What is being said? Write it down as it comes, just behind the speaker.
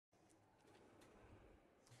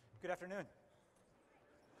Good afternoon.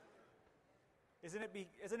 Isn't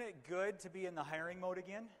it good to be in the hiring mode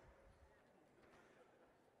again?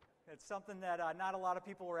 It's something that not a lot of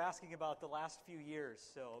people were asking about the last few years.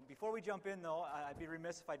 So before we jump in, though, I'd be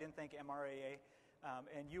remiss if I didn't thank MRAA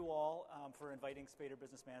and you all for inviting Spader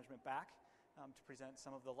Business Management back to present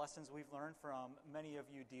some of the lessons we've learned from many of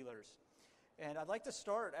you dealers. And I'd like to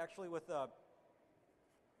start actually with a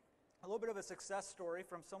little bit of a success story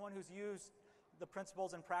from someone who's used the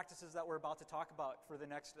principles and practices that we're about to talk about for the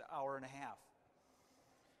next hour and a half.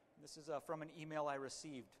 This is from an email I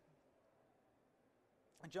received.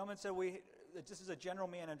 A gentleman said, this is a general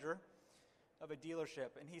manager of a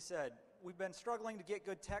dealership, and he said, we've been struggling to get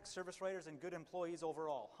good tech, service writers, and good employees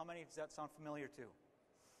overall. How many does that sound familiar to?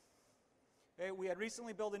 Okay, we had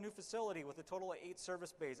recently built a new facility with a total of 8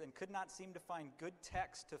 service bays and could not seem to find good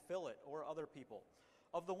techs to fill it or other people.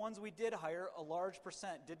 Of the ones we did hire, a large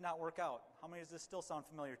percent did not work out. How many does this still sound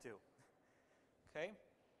familiar to? Okay.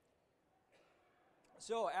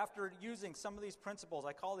 So after using some of these principles,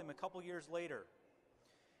 I called him a couple years later.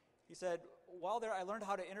 He said, while there I learned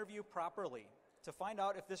how to interview properly to find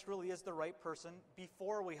out if this really is the right person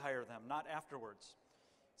before we hire them, not afterwards.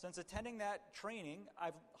 Since attending that training,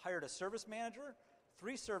 I've hired a service manager,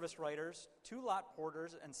 3 service writers, 2 lot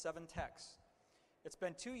porters, and 7 techs. It's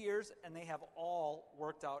been 2 years, and they have all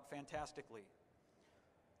worked out fantastically.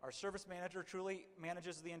 Our service manager truly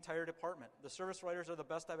manages the entire department. The service writers are the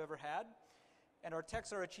best I've ever had, and our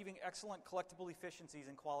techs are achieving excellent collectible efficiencies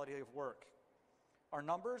and quality of work. Our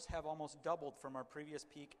numbers have almost doubled from our previous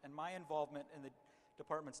peak, and my involvement in the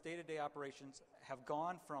department's day-to-day operations have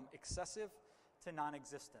gone from excessive to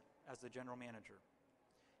non-existent as the general manager.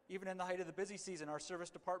 Even in the height of the busy season, our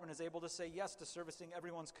service department is able to say yes to servicing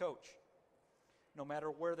everyone's coach, no matter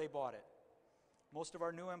where they bought it. Most of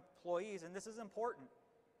our new employees, and this is important,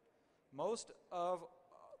 most of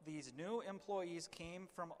these new employees came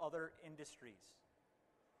from other industries,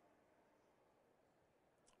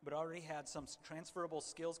 but already had some transferable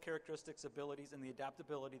skills, characteristics, abilities, and the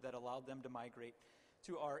adaptability that allowed them to migrate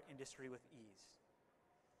to our industry with ease.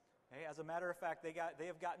 Okay, as a matter of fact, they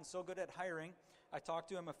have gotten so good at hiring. I talked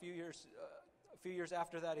to him a few years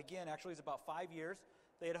after that again. Actually, it's about 5 years.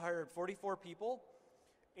 They had hired 44 people,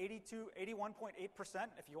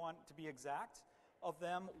 81.8%, if you want to be exact, of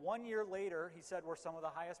them 1 year later, he said, were some of the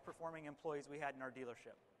highest performing employees we had in our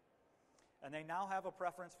dealership. And they now have a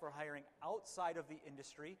preference for hiring outside of the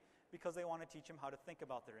industry because they want to teach them how to think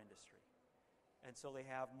about their industry. And so they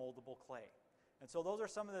have moldable clay. And so those are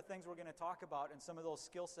some of the things we're going to talk about and some of those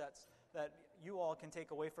skill sets that you all can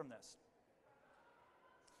take away from this.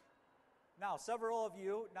 Now, several of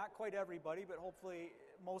you, not quite everybody, but hopefully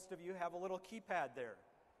most of you have a little keypad there.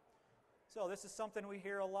 So this is something we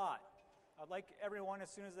hear a lot. I'd like everyone, as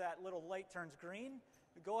soon as that little light turns green,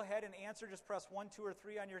 to go ahead and answer. Just press 1, 2, or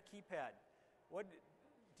 3 on your keypad. Do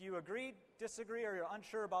you agree, disagree, or you're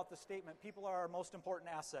unsure about the statement, people are our most important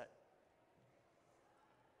asset?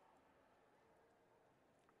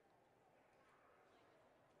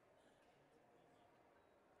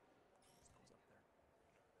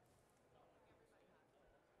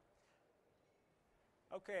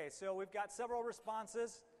 Okay, so we've got several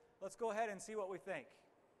responses. Let's go ahead and see what we think.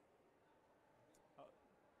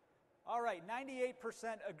 All right, 98%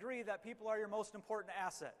 agree that people are your most important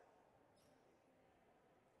asset.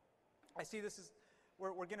 I see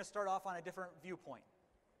we're going to start off on a different viewpoint.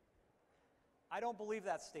 I don't believe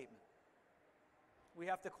that statement. We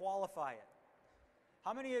have to qualify it.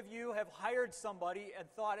 How many of you have hired somebody and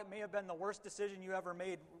thought it may have been the worst decision you ever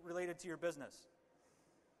made related to your business?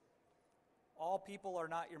 All people are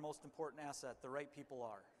not your most important asset. The right people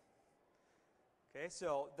are. Okay,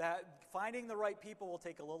 so that finding the right people will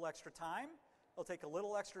take a little extra time, it'll take a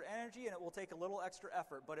little extra energy, and it will take a little extra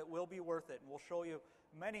effort, but it will be worth it. And we'll show you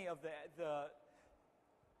many of the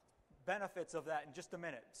benefits of that in just a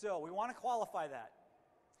minute. So we want to qualify that.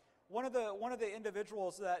 One of the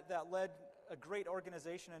individuals that led a great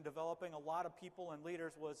organization in developing a lot of people and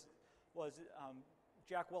leaders was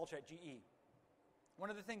Jack Welch at GE. One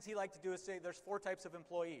of the things he liked to do is say there's 4 types of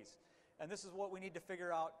employees, and this is what we need to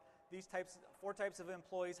figure out. These 4 types of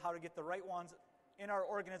employees, how to get the right ones in our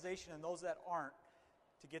organization and those that aren't,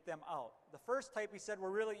 to get them out. The first type, he said, were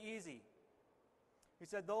really easy. He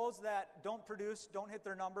said those that don't produce, don't hit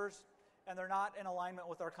their numbers, and they're not in alignment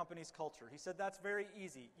with our company's culture. He said that's very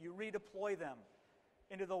easy. You redeploy them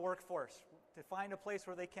into the workforce to find a place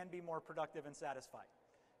where they can be more productive and satisfied.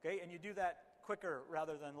 Okay, and you do that quicker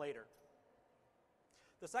rather than later.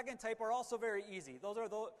 The second type are also very easy. Those are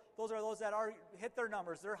those that hit their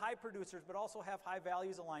numbers. They're high producers, but also have high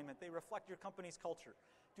values alignment. They reflect your company's culture.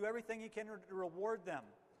 Do everything you can to reward them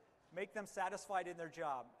Make them satisfied in their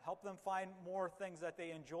job. Help them find more things that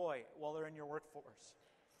they enjoy while they're in your workforce.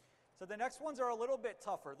 So the next ones are a little bit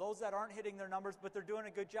tougher. Those that aren't hitting their numbers, but they're doing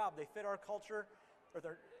a good job. They fit our culture,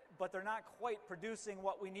 but they're not quite producing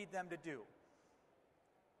what we need them to do.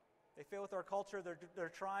 They fit with our culture, they're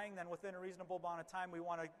trying, then within a reasonable amount of time, we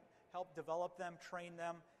want to help develop them, train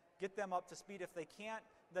them, get them up to speed. If they can't,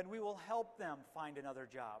 then we will help them find another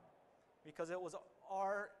job. Because it was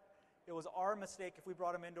our mistake if we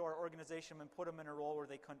brought them into our organization and put them in a role where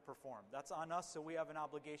they couldn't perform. That's on us, so we have an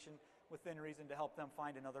obligation within reason to help them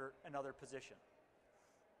find another position.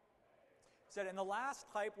 And the last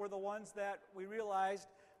type were the ones that we realized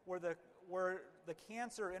were the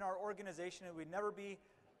cancer in our organization, and we'd never be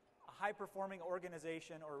a high-performing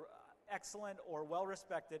organization or excellent or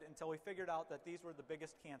well-respected until we figured out that these were the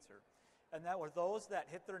biggest cancer. And that were those that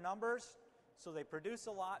hit their numbers, so they produce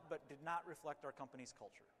a lot, but did not reflect our company's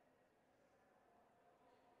culture.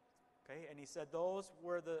 Okay, and he said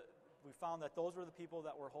we found that those were the people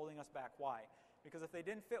that were holding us back. Why? Because if they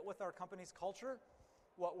didn't fit with our company's culture,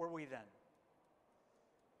 what were we then?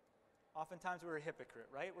 Oftentimes we're a hypocrite,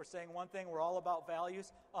 right? We're saying one thing, we're all about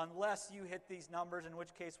values, unless you hit these numbers, in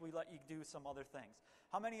which case we let you do some other things.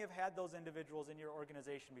 How many have had those individuals in your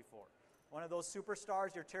organization before? One of those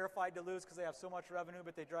superstars you're terrified to lose because they have so much revenue,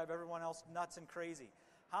 but they drive everyone else nuts and crazy.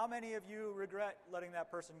 How many of you regret letting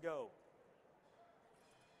that person go?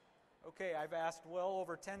 Okay, I've asked well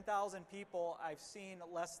over 10,000 people. I've seen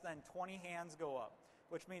less than 20 hands go up,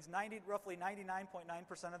 which means roughly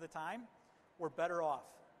 99.9% of the time, we're better off.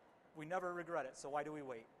 We never regret it, so why do we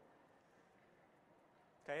wait?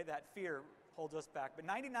 Okay, that fear holds us back. But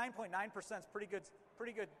 99.9% is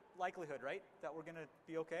pretty good likelihood, right, that we're going to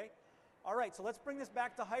be okay? All right, so let's bring this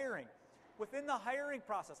back to hiring. Within the hiring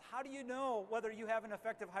process, how do you know whether you have an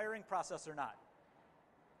effective hiring process or not?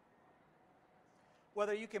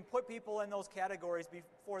 Whether you can put people in those categories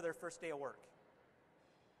before their first day of work.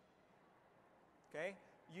 Okay?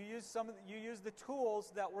 You use the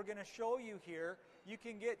tools that we're going to show you here. You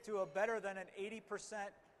can get to a better than an 80%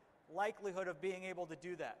 likelihood of being able to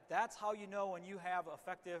do that. That's how you know when you have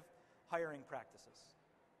effective hiring practices.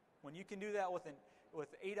 When you can do that with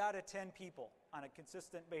 8 out of 10 people on a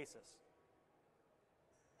consistent basis.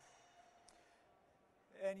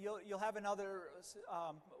 And you'll have another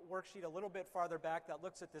worksheet a little bit farther back that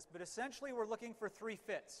looks at this, but essentially we're looking for 3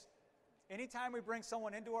 fits. Anytime we bring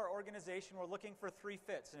someone into our organization, we're looking for 3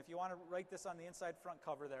 fits. And if you want to write this on the inside front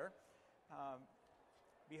cover there,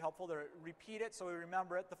 be helpful to repeat it so we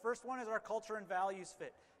remember it. The first one is our culture and values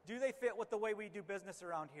fit. Do they fit with the way we do business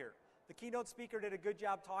around here? The keynote speaker did a good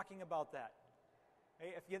job talking about that.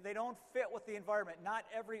 Okay? If they don't fit with the environment, not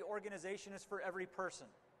every organization is for every person.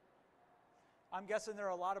 I'm guessing there are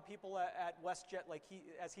a lot of people at WestJet,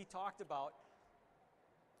 as he talked about,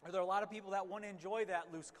 are there a lot of people that want to enjoy that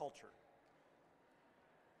loose culture?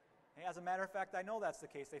 As a matter of fact, I know that's the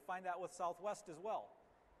case. They find that with Southwest as well.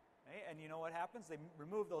 And you know what happens? They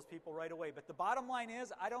remove those people right away. But the bottom line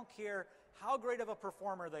is, I don't care how great of a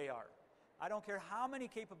performer they are. I don't care how many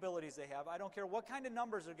capabilities they have. I don't care what kind of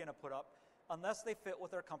numbers they're going to put up unless they fit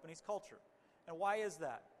with our company's culture. And why is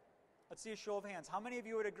that? Let's see a show of hands. How many of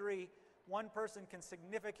you would agree one person can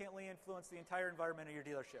significantly influence the entire environment of your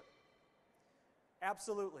dealership?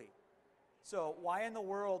 Absolutely. So why in the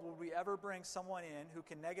world would we ever bring someone in who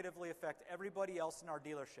can negatively affect everybody else in our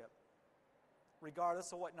dealership,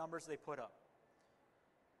 regardless of what numbers they put up?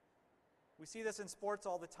 We see this in sports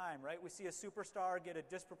all the time, right? We see a superstar get a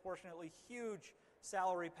disproportionately huge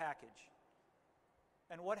salary package.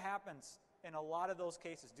 And what happens in a lot of those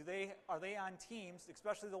cases? Are they on teams,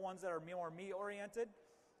 especially the ones that are more me-oriented?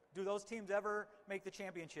 Do those teams ever make the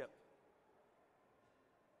championship?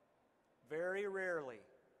 Very rarely.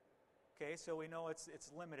 Okay, so we know it's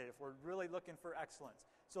limited if we're really looking for excellence.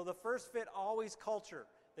 So the first fit, always culture.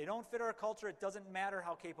 They don't fit our culture, it doesn't matter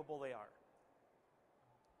how capable they are.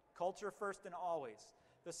 Culture first and always.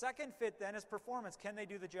 The second fit then is performance. Can they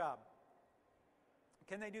do the job?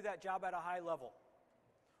 Can they do that job at a high level?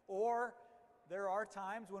 Or there are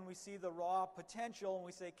times when we see the raw potential and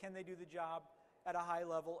we say, can they do the job at a high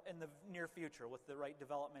level in the near future with the right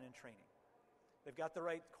development and training? They've got the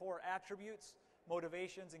right core attributes,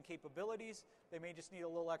 motivations, and capabilities. They may just need a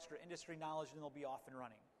little extra industry knowledge and they'll be off and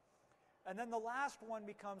running. And then the last one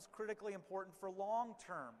becomes critically important for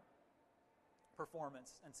long-term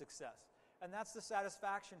performance and success. And that's the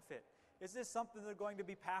satisfaction fit. Is this something they're going to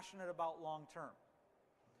be passionate about long-term?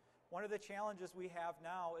 One of the challenges we have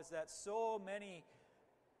now is that so many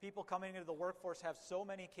people coming into the workforce have so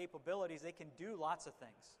many capabilities, they can do lots of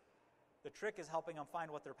things. The trick is helping them find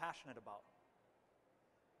what they're passionate about.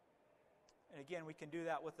 And And again, we can do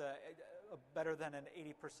that with a better than an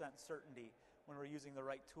 80% certainty when we're using the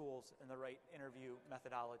right tools and the right interview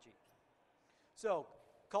methodology. So,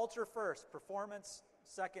 culture first, performance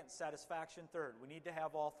second, satisfaction third. We need to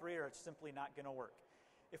have all three or it's simply not going to work.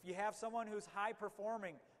 If you have someone who's high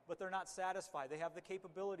performing but they're not satisfied, they have the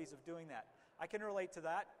capabilities of doing that. I can relate to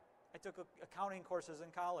that. I took accounting courses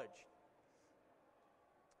in college.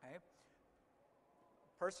 Okay.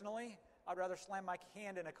 Personally, I'd rather slam my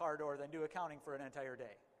hand in a car door than do accounting for an entire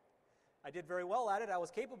day. I did very well at it. I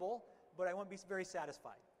was capable, but I wouldn't be very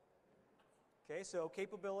satisfied. Okay, so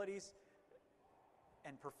capabilities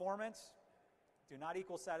and performance do not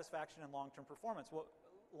equal satisfaction and long-term performance.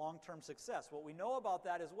 Long-term success. What we know about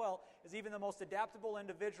that as well is even the most adaptable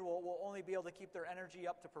individual will only be able to keep their energy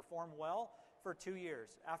up to perform well for 2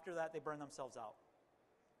 years. After that, they burn themselves out.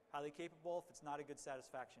 Highly capable if it's not a good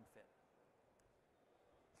satisfaction fit.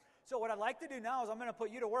 So what I'd like to do now is I'm going to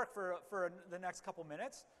put you to work for the next couple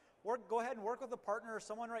minutes. Go ahead and work with a partner or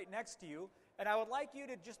someone right next to you, and I would like you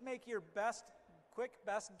to just make your quick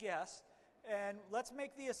best guess, and let's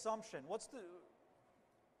make the assumption.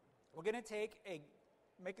 We're going to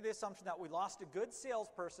make the assumption that we lost a good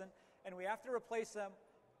salesperson, and we have to replace them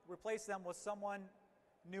with someone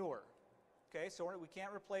newer. Okay, so we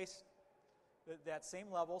can't replace that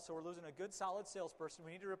same level, so we're losing a good, solid salesperson.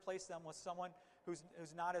 We need to replace them with someone who's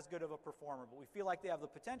not as good of a performer, but we feel like they have the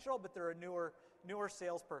potential, but they're a newer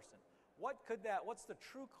salesperson. What's the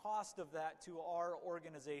true cost of that to our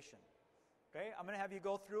organization? Okay, I'm going to have you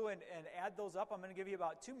go through and add those up. I'm going to give you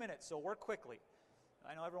about 2 minutes, so work quickly.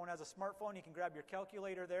 I know everyone has a smartphone. You can grab your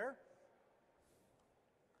calculator there.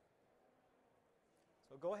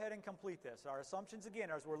 So go ahead and complete this. Our assumptions, again,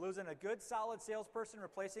 are we're losing a good, solid salesperson,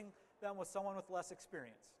 replacing them with someone with less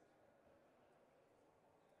experience.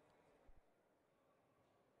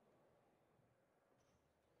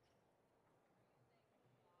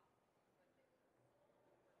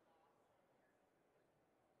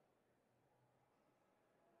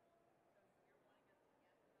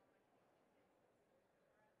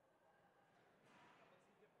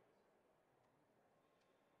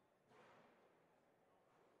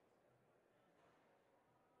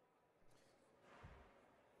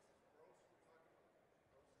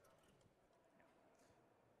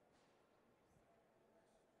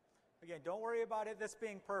 Again, don't worry about this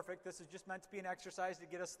being perfect. This is just meant to be an exercise to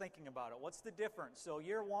get us thinking about it. What's the difference? So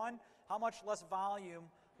year one, how much less volume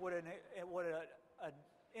would an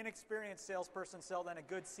inexperienced salesperson sell than a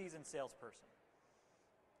good seasoned salesperson?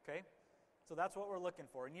 Okay, so that's what we're looking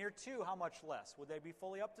for. In year two, how much less? Would they be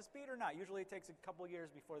fully up to speed or not? Usually it takes a couple years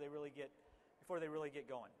before they really get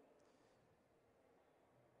going.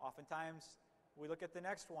 Oftentimes, we look at the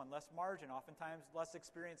next one, less margin. Oftentimes, less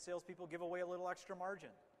experienced salespeople give away a little extra margin.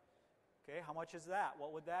 Okay, how much is that?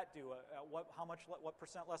 What would that do? What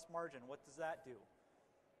percent less margin? What does that do?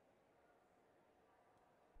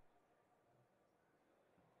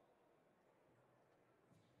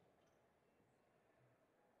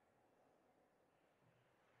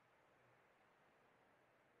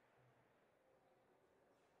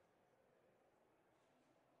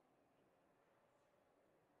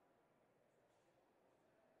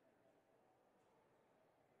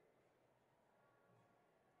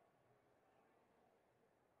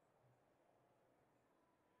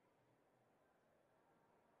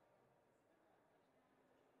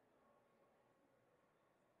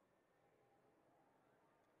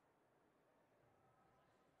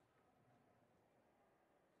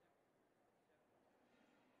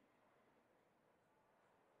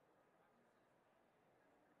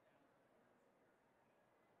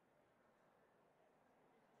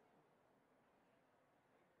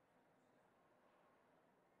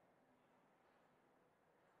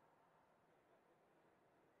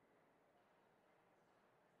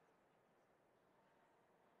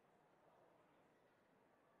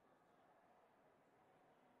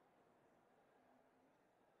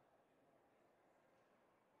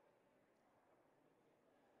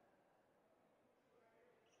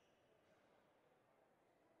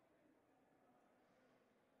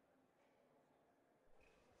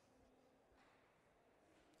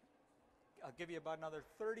 I'll give you about another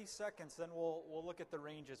 30 seconds, then we'll look at the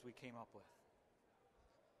ranges we came up with.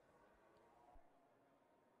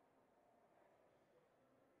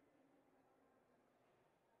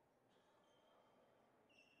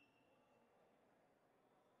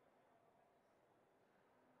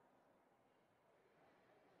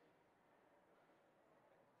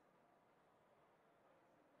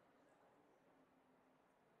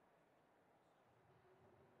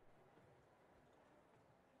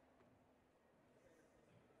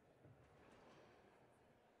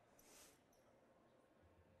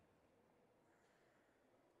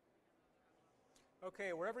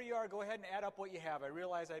 Okay, wherever you are, go ahead and add up what you have. I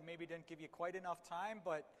realize I maybe didn't give you quite enough time,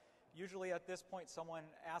 but usually at this point someone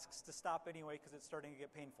asks to stop anyway because it's starting to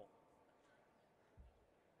get painful.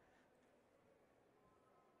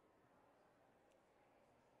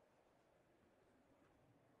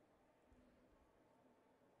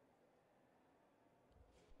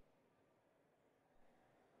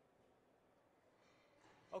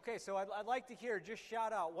 Okay, so I'd like to hear, just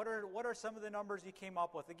shout out, what are some of the numbers you came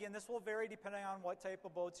up with? Again, this will vary depending on what type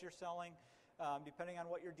of boats you're selling, depending on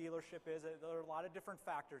what your dealership is. There are a lot of different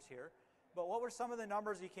factors here. But what were some of the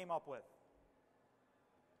numbers you came up with?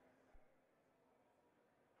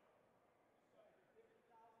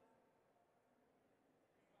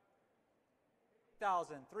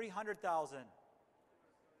 1,000, 300,000,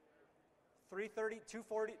 330,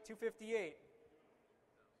 240, 258.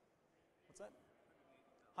 What's that?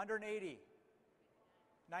 180,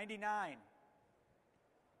 99.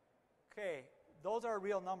 Okay, those are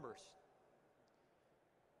real numbers.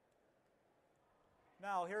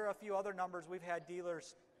 Now, here are a few other numbers we've had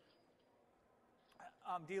dealers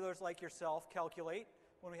like yourself calculate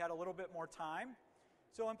when we had a little bit more time.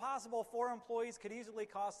 So Impossible 4 employees could easily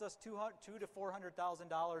cost us $200,000 to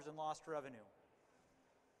 $400,000 in lost revenue.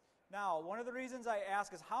 Now, one of the reasons I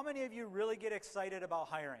ask is how many of you really get excited about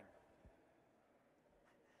hiring?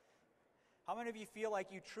 How many of you feel like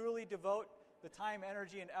you truly devote the time,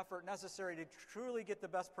 energy, and effort necessary to truly get the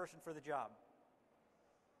best person for the job?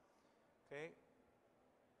 Okay.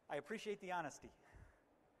 I appreciate the honesty.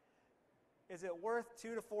 Is it worth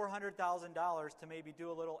 $200,000 to $400,000 to maybe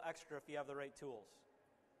do a little extra if you have the right tools?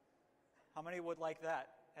 How many would like that?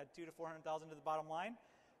 Add $200,000 to $400,000 to the bottom line?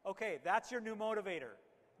 Okay, that's your new motivator.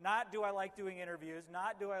 Not do I like doing interviews,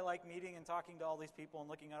 not do I like meeting and talking to all these people and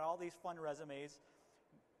looking at all these fun resumes.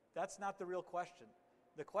 That's not the real question.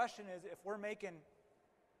 The question is, if we're making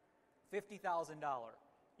 $50,000,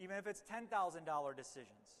 even if it's $10,000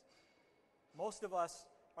 decisions, most of us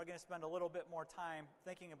are going to spend a little bit more time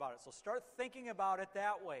thinking about it. So start thinking about it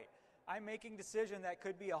that way. I'm making a decision that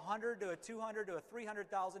could be $100,000 to $200,000 to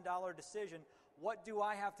 $300,000 decision. What do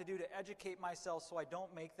I have to do to educate myself so I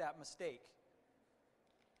don't make that mistake?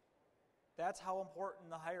 That's how important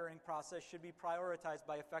the hiring process should be prioritized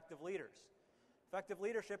by effective leaders. Effective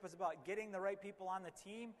leadership is about getting the right people on the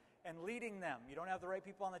team and leading them. You don't have the right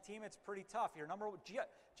people on the team, it's pretty tough.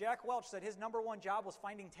 Jack Welch said his number one job was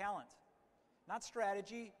finding talent. Not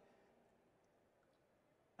strategy,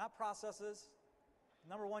 not processes.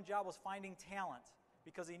 Number one job was finding talent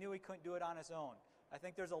because he knew he couldn't do it on his own. I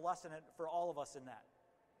think there's a lesson for all of us in that.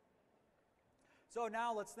 So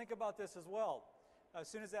now let's think about this as well. As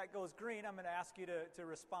soon as that goes green, I'm going to ask you to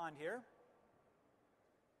respond here.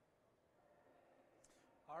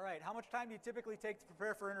 All right, how much time do you typically take to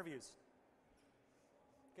prepare for interviews?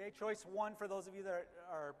 Okay, choice 1 for those of you that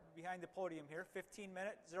are behind the podium here, 15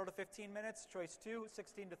 minutes, 0 to 15 minutes. Choice 2,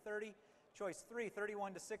 16 to 30. Choice 3,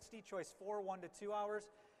 31 to 60. Choice 4, 1 to 2 hours.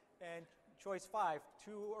 And choice 5,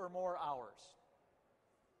 2 or more hours.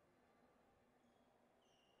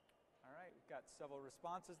 All right, we've got several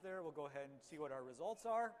responses there. We'll go ahead and see what our results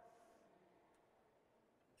are.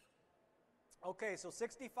 Okay, so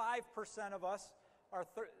 65% of us are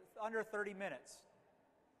under 30 minutes.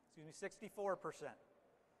 Excuse me, 64%.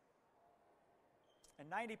 And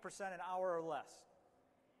 90% an hour or less.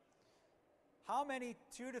 How many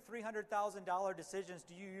 $200,000 to $300,000 decisions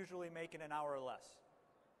do you usually make in an hour or less?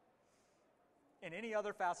 In any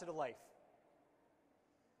other facet of life?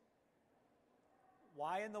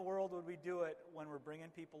 Why in the world would we do it when we're bringing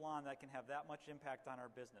people on that can have that much impact on our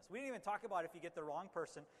business? We didn't even talk about if you get the wrong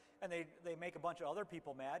person and they make a bunch of other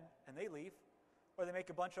people mad and they leave, or they make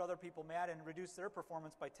a bunch of other people mad and reduce their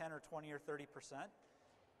performance by 10 or 20 or 30%.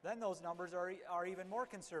 Then those numbers are even more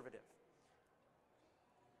conservative.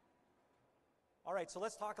 All right, so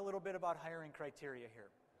let's talk a little bit about hiring criteria here.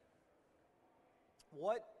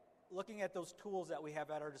 Looking at those tools that we have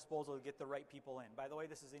at our disposal to get the right people in. By the way,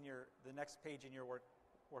 this is in the next page in your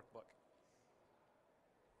workbook.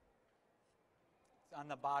 It's on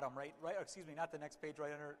the bottom, right? Excuse me, not the next page,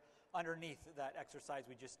 right underneath that exercise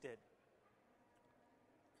we just did.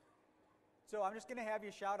 So I'm just going to have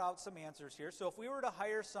you shout out some answers here. So if we were to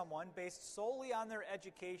hire someone based solely on their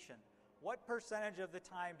education, what percentage of the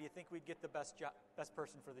time do you think we'd get the best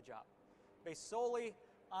person for the job? Based solely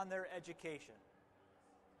on their education.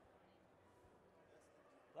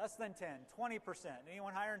 Less than 10, 20%.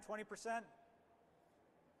 Anyone higher than 20%?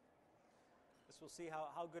 This will see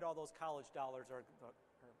how good all those college dollars are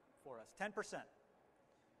for us. 10%.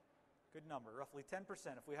 Good number, roughly 10%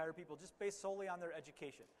 if we hire people just based solely on their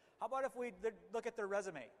education. How about if we look at their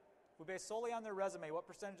resume? we base solely on their resume, what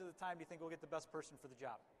percentage of the time do you think we'll get the best person for the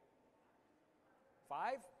job?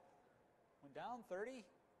 5? Went down, 30?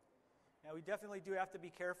 Now, we definitely do have to be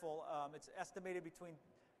careful. It's estimated between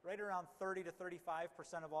right around 30 to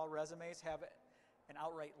 35% of all resumes have an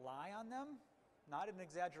outright lie on them. Not an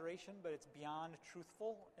exaggeration, but it's beyond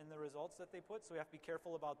truthful in the results that they put, so we have to be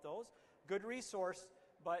careful about those. Good resource,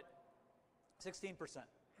 but 16%.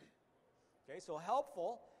 Okay, so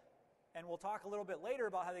helpful, and we'll talk a little bit later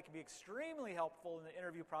about how they can be extremely helpful in the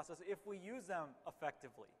interview process if we use them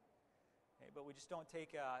effectively. Okay, but we just don't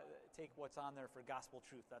take what's on there for gospel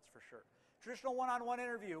truth, that's for sure. Traditional one-on-one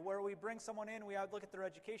interview where we bring someone in, we look at their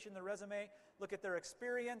education, their resume, look at their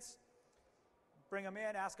experience, bring them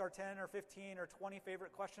in, ask our 10 or 15 or 20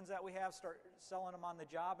 favorite questions that we have, start selling them on the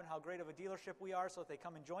job and how great of a dealership we are so that they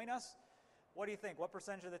come and join us. What do you think? What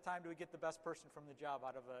percentage of the time do we get the best person from the job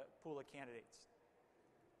out of a pool of candidates?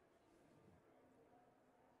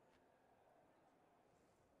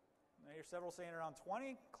 Now, you're several saying around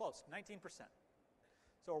 20. Close, 19%.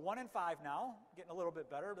 So we're 1 in 5 now, getting a little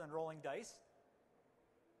bit better than rolling dice.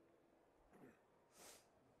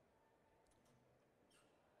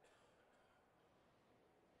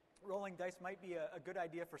 Rolling dice might be a good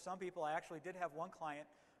idea for some people. I actually did have one client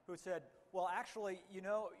who said, well, actually,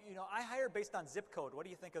 I hire based on zip code. What do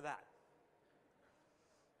you think of that?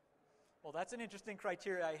 Well, that's an interesting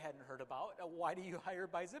criteria I hadn't heard about. Why do you hire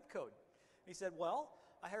by zip code? He said, well,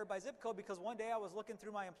 I hire by zip code because one day I was looking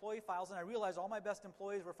through my employee files and I realized all my best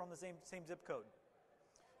employees were from the same zip code.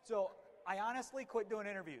 So I honestly quit doing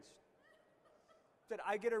interviews. Said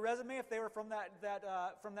I get a resume if they were from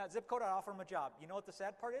that zip code, I offer them a job. You know what the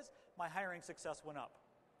sad part is? My hiring success went up.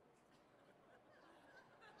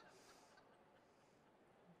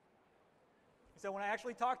 He said when I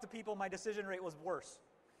actually talked to people, my decision rate was worse.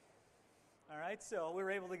 All right, so we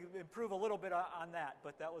were able to improve a little bit on that,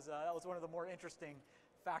 but that was one of the more interesting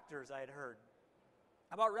factors I had heard.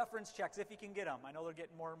 How about reference checks, if you can get them? I know they're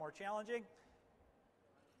getting more and more challenging.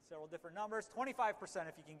 Several different numbers. 25%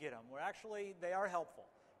 if you can get them. They are helpful.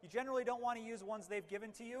 You generally don't want to use ones they've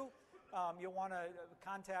given to you. You'll want to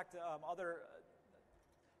contact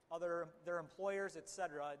their employers,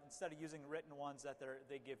 etc., instead of using written ones that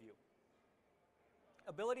they give you.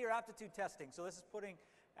 Ability or aptitude testing. So this is putting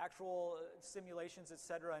actual simulations,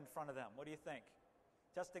 etc., in front of them. What do you think?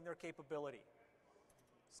 Testing their capability.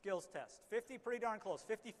 Skills test. 50, pretty darn close.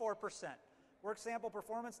 54%. Work sample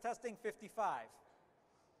performance testing, 55.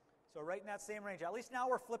 So right in that same range. At least now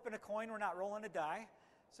we're flipping a coin. We're not rolling a die.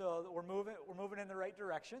 So we're moving in the right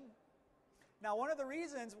direction. Now, one of the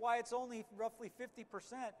reasons why it's only roughly 50%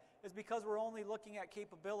 is because we're only looking at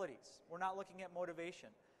capabilities. We're not looking at motivation.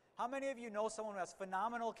 How many of you know someone who has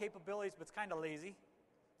phenomenal capabilities but's kind of lazy?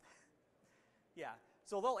 Yeah.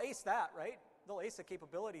 So they'll ace that, right? They'll ace a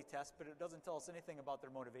capability test, but it doesn't tell us anything about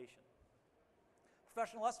their motivation.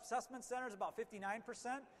 Professional assessment centers, about 59%.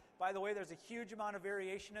 By the way, there's a huge amount of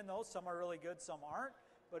variation in those. Some are really good, some aren't.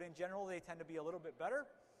 But in general, they tend to be a little bit better.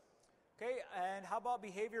 Okay, and how about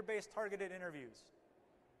behavior-based targeted interviews?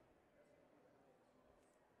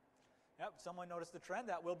 Yep, someone noticed the trend.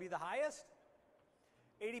 That will be the highest.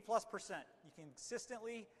 80+%. You can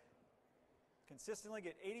consistently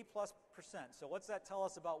get 80+%. So what's that tell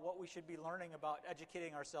us about what we should be learning about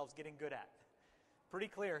educating ourselves, getting good at? Pretty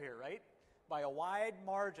clear here, right? By a wide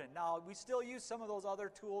margin. Now, we still use some of those other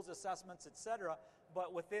tools, assessments, etc.,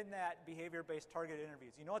 but within that behavior-based targeted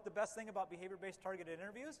interviews. You know what the best thing about behavior-based targeted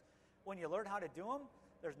interviews? When you learn how to do them,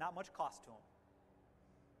 there's not much cost to them.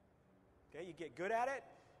 Okay, you get good at it,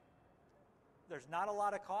 there's not a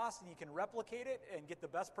lot of cost, and you can replicate it and get the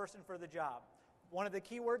best person for the job. One of the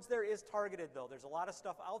key words there is targeted, though. There's a lot of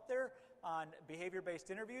stuff out there on behavior-based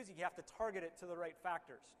interviews. You have to target it to the right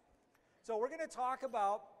factors. So we're going to talk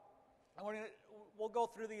about, we'll go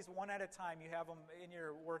through these one at a time. You have them in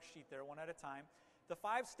your worksheet there, one at a time. The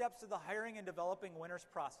 5 steps of the hiring and developing winners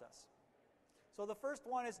process. So the first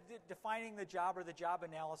one is defining the job or the job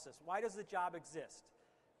analysis. Why does the job exist?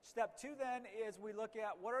 Step 2 then is we look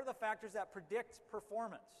at what are the factors that predict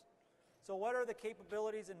performance. So what are the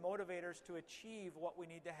capabilities and motivators to achieve what we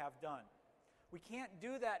need to have done? We can't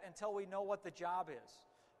do that until we know what the job is.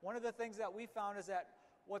 One of the things that we found is that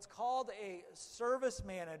what's called a service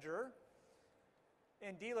manager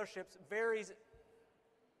in dealerships varies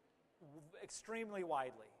extremely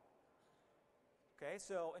widely. Okay,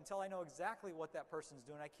 so until I know exactly what that person's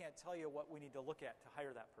doing, I can't tell you what we need to look at to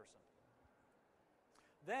hire that person.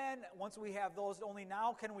 Then, once we have those, only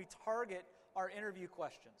now can we target our interview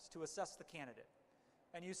questions to assess the candidate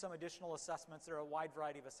and use some additional assessments. There are a wide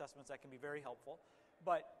variety of assessments that can be very helpful.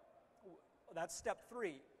 But that's step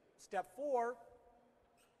 3. Step 4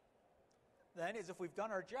 then is if we've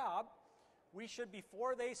done our job, we should,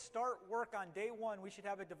 before they start work on day one, we should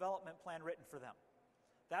have a development plan written for them.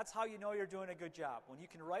 That's how you know you're doing a good job, when you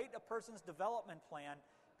can write a person's development plan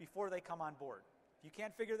before they come on board. If you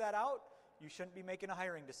can't figure that out, you shouldn't be making a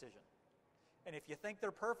hiring decision. And if you think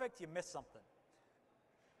they're perfect, you miss something.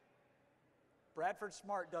 Bradford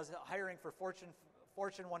Smart does hiring for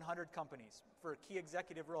Fortune 100 companies for key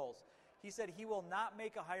executive roles. He said he will not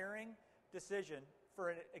make a hiring decision for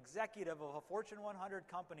an executive of a Fortune 100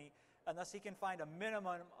 company unless he can find a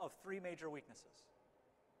minimum of 3 major weaknesses.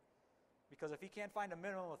 Because if he can't find a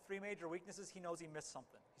minimum of 3 major weaknesses, he knows he missed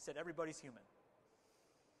something. He said everybody's human.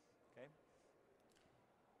 Okay?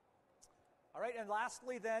 All right, and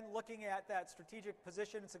lastly then, looking at that strategic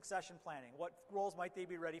position and succession planning. What roles might they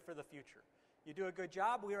be ready for the future? You do a good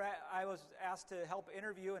job. I was asked to help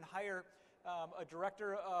interview and hire a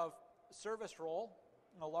director of service role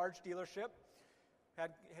in a large dealership.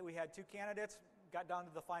 We had 2 candidates, got down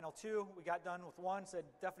to the final 2. We got done with one, said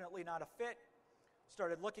definitely not a fit.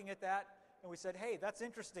 Started looking at that, and we said, hey, that's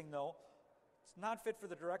interesting though. It's not fit for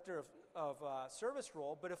the director of service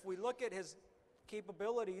role, but if we look at his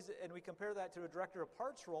capabilities and we compare that to a director of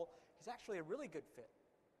parts role, he's actually a really good fit.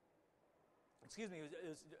 Excuse me,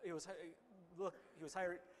 he was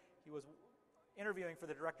interviewing for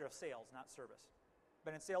the director of sales, not service.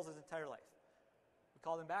 Been in sales his entire life. We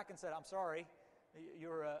called him back and said, I'm sorry, you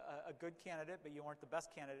were a good candidate, but you weren't the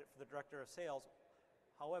best candidate for the director of sales.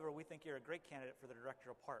 However, we think you're a great candidate for the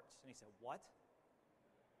director of parts. And he said, what?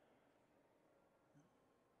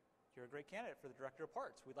 You're a great candidate for the director of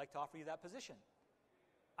parts. We'd like to offer you that position.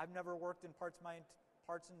 I've never worked in parts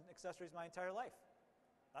and accessories my entire life.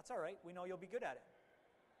 That's all right. We know you'll be good at it.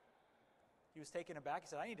 He was taken aback. He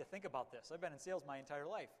said, I need to think about this. I've been in sales my entire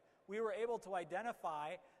life. We were able to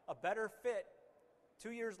identify a better fit.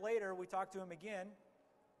 2 years later, we talked to him again.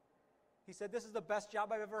 He said, this is the best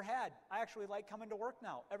job I've ever had. I actually like coming to work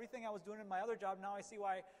now. Everything I was doing in my other job, now I see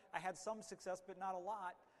why I had some success, but not a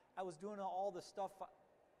lot. I was doing all the stuff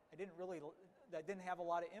that didn't have a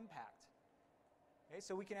lot of impact. Okay,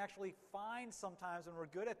 so we can actually find sometimes when we're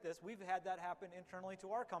good at this, we've had that happen internally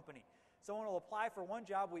to our company. Someone will apply for one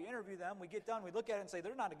job, we interview them, we get done, we look at it and say,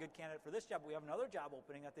 they're not a good candidate for this job, we have another job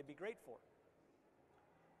opening that they'd be great for.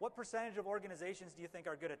 What percentage of organizations do you think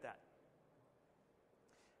are good at that?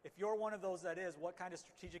 If you're one of those that is, what kind of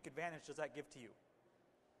strategic advantage does that give to you?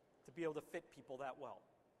 To be able to fit people that well.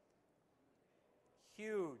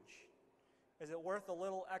 Huge. Is it worth a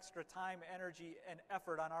little extra time, energy, and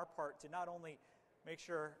effort on our part to not only make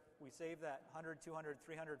sure we save that $100,000, $200,000,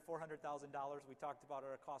 $300,000, $400,000 we talked about at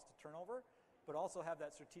our cost of turnover, but also have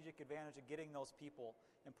that strategic advantage of getting those people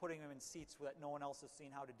and putting them in seats that no one else has seen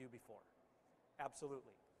how to do before?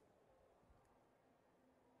 Absolutely.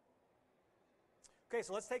 Okay,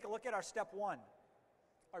 so let's take a look at our step 1,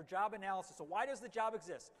 our job analysis. So why does the job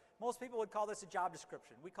exist? Most people would call this a job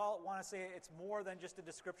description. We want to say it's more than just a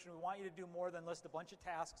description. We want you to do more than list a bunch of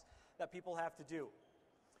tasks that people have to do.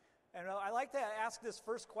 And I like to ask this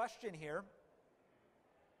first question here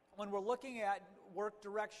when we're looking at work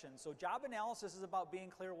direction. So job analysis is about being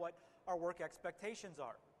clear what our work expectations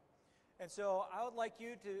are. And so I would like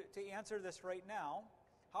you to answer this right now.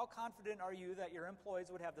 How confident are you that your employees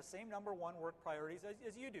would have the same number 1 work priorities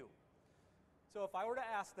as you do? So if I were to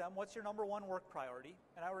ask them, what's your number 1 work priority?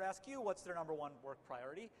 And I were to ask you, what's their number 1 work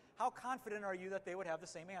priority? How confident are you that they would have the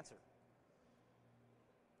same answer?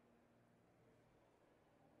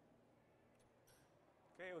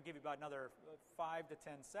 Okay, we'll give you about another 5 to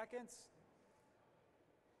 10 seconds.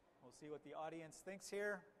 We'll see what the audience thinks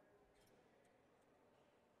here.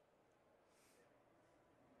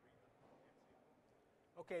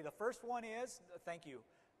 Okay, the first one is, thank you.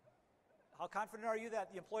 How confident are you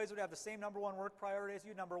that the employees would have the same number 1 work priority as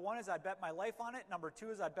you? Number 1 is I'd bet my life on it. Number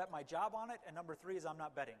 2 is I'd bet my job on it. And number 3 is I'm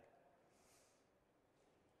not betting.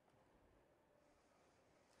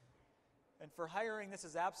 And for hiring, this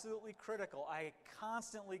is absolutely critical. I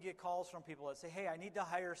constantly get calls from people that say, hey, I need to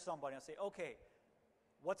hire somebody. I'll say, okay,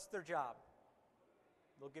 what's their job?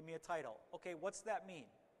 They'll give me a title. Okay, what's that mean?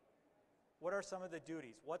 What are some of the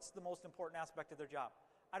duties? What's the most important aspect of their job?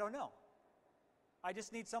 I don't know. I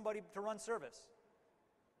just need somebody to run service.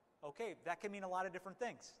 Okay, that can mean a lot of different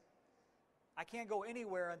things. I can't go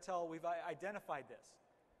anywhere until we've identified this.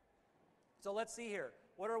 So let's see here.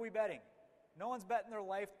 What are we betting? No one's betting their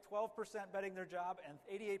life, 12% betting their job, and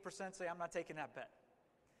 88% say, I'm not taking that bet.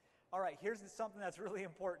 All right, here's something that's really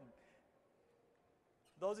important.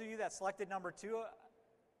 Those of you that selected number 2,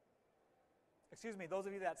 those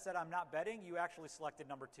of you that said I'm not betting, you actually selected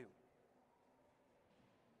number 2.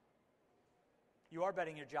 You are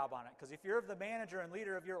betting your job on it. Because if you're the manager and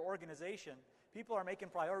leader of your organization, people are making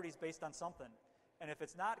priorities based on something. And if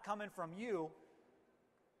it's not coming from you,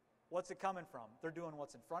 what's it coming from? They're doing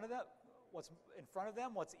what's in front of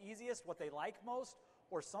them, what's easiest, what they like most,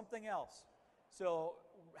 or something else. So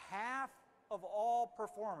half of all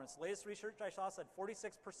performance, latest research I saw said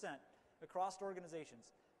 46% across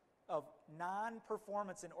organizations of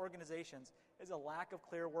non-performance in organizations is a lack of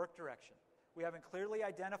clear work direction. We haven't clearly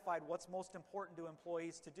identified what's most important to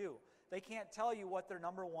employees to do. They can't tell you what their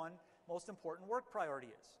number one most important work priority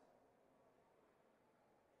is.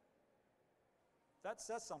 That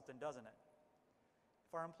says something, doesn't it?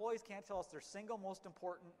 If our employees can't tell us their single most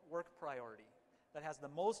important work priority that has the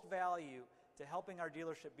most value to helping our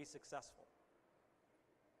dealership be successful.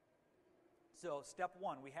 So step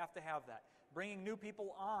one, we have to have that. Bringing new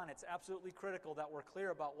people on, it's absolutely critical that we're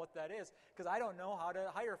clear about what that is, because I don't know how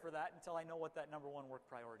to hire for that until I know what that number one work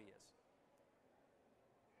priority is.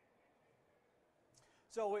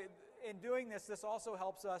 So in doing this, this also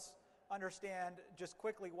helps us understand just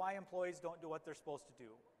quickly why employees don't do what they're supposed to do.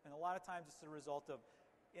 And a lot of times it's the result of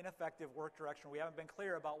ineffective work direction. We haven't been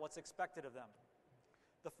clear about what's expected of them.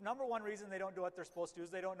 The number one reason they don't do what they're supposed to do is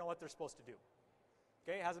they don't know what they're supposed to do.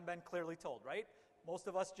 Okay, it hasn't been clearly told, right? Most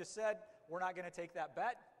of us just said, we're not going to take that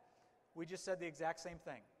bet. We just said the exact same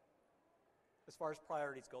thing as far as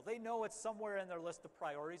priorities go. They know it's somewhere in their list of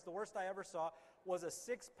priorities. The worst I ever saw was a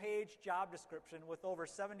 6-page job description with over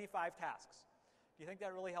 75 tasks. Do you think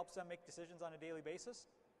that really helps them make decisions on a daily basis?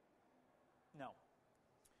 No.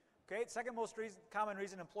 Okay, second most common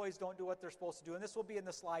reason employees don't do what they're supposed to do, and this will be in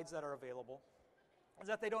the slides that are available, is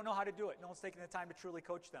that they don't know how to do it. No one's taking the time to truly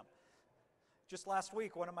coach them. Just last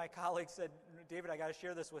week, one of my colleagues said, David, I got to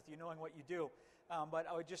share this with you, knowing what you do. But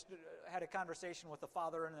I just had a conversation with a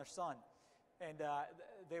father and their son, and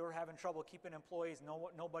they were having trouble keeping employees.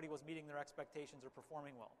 Nobody was meeting their expectations or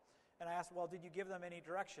performing well. And I asked, well, did you give them any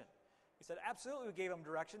direction? He said, absolutely, we gave them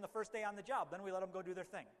direction the first day on the job. Then we let them go do their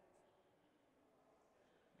thing.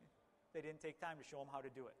 They didn't take time to show them how to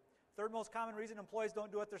do it. Third most common reason employees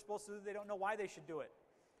don't do what they're supposed to do, they don't know why they should do it.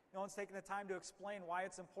 No one's taking the time to explain why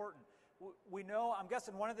it's important. We know, I'm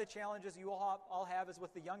guessing one of the challenges you all have is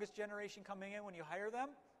with the youngest generation coming in when you hire them.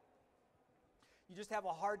 You just have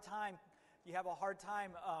a hard time. You have a hard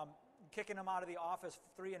time kicking them out of the office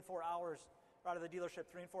 3 and 4 hours, out of the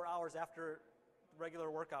dealership 3 and 4 hours after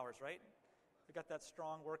regular work hours, right? They got that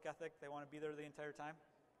strong work ethic. They want to be there the entire time.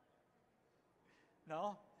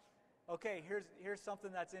 No? Okay, here's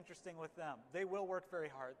something that's interesting with them. They will work very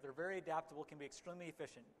hard. They're very adaptable, can be extremely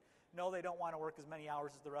efficient. No, they don't want to work as many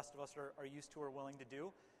hours as the rest of us are used to or willing to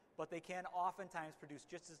do, but they can oftentimes produce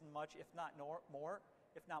just as much, if not more,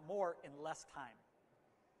 in less time.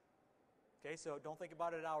 Okay, so don't think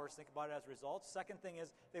about it as hours, think about it as results. Second thing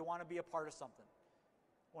is they want to be a part of something.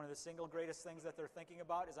 One of the single greatest things that they're thinking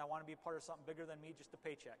about is I want to be a part of something bigger than me, just a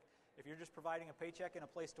paycheck. If you're just providing a paycheck and a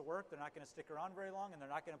place to work, they're not going to stick around very long, and they're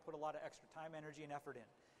not going to put a lot of extra time, energy, and effort in.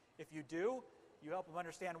 If you do, you help them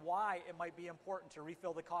understand why it might be important to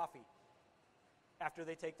refill the coffee after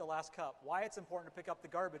they take the last cup, why it's important to pick up the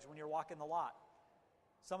garbage when you're walking the lot.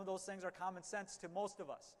 Some of those things are common sense to most of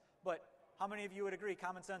us, but how many of you would agree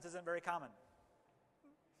common sense isn't very common?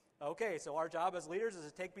 Okay, so our job as leaders is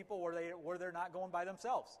to take people where they're not going by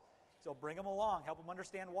themselves. So bring them along, help them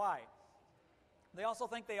understand why. They also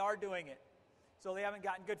think they are doing it, so they haven't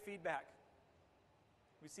gotten good feedback.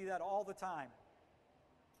 We see that all the time.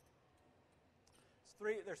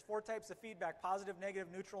 There's 4 types of feedback: positive, negative,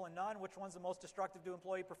 neutral, and none. Which one's the most destructive to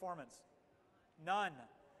employee performance? None.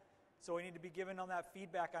 So we need to be giving them that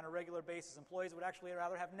feedback on a regular basis. Employees would actually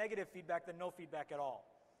rather have negative feedback than no feedback at all.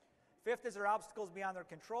 5th is their obstacles beyond their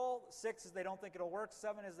control. 6 is they don't think it'll work.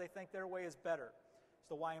 7 is they think their way is better.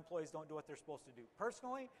 So why employees don't do what they're supposed to do.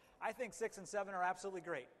 Personally, I think 6 and 7 are absolutely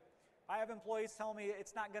great. I have employees tell me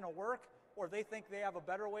it's not going to work, or they think they have a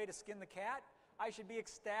better way to skin the cat. I should be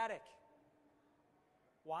ecstatic.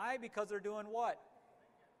 Why? Because they're doing what?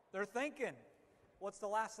 They're thinking. What's the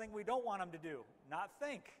last thing we don't want them to do? Not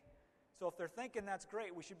think. So if they're thinking, that's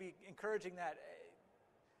great. We should be encouraging that,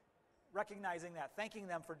 recognizing that, thanking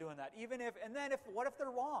them for doing that. What if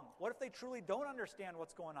they're wrong? What if they truly don't understand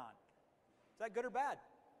what's going on? Is that good or bad?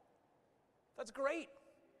 That's great,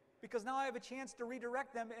 because now I have a chance to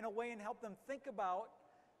redirect them in a way and help them think about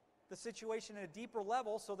the situation at a deeper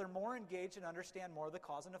level so they're more engaged and understand more of the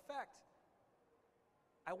cause and effect.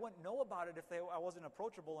 I wouldn't know about it if I wasn't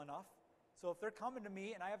approachable enough. So if they're coming to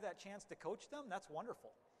me and I have that chance to coach them, that's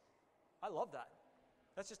wonderful. I love that.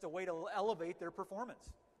 That's just a way to elevate their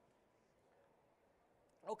performance.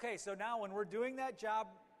 Okay, so now when we're doing that job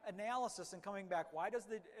analysis and coming back, why does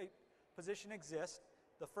position exists,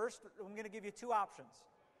 the first, I'm going to give you two options.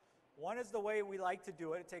 One is the way we like to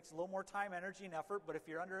do it. It takes a little more time, energy, and effort, but if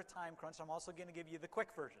you're under a time crunch, I'm also going to give you the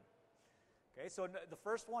quick version. Okay, so the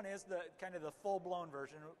first one is the kind of the full-blown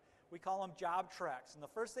version. We call them job tracks. And the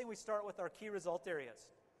first thing we start with are key result areas.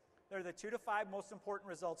 They're the 2 to 5 most important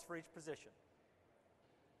results for each position.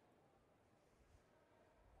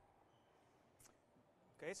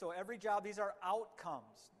 Okay, so every job, these are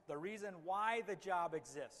outcomes. The reason why the job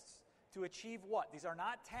exists. To achieve what? These are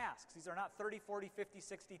not tasks. These are not 30, 40, 50,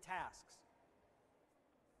 60 tasks.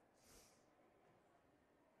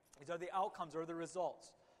 These are the outcomes or the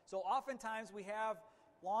results. So oftentimes we have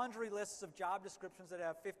laundry lists of job descriptions that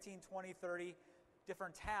have 15, 20, 30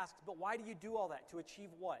 different tasks, but why do you do all that? To achieve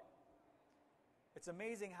what? It's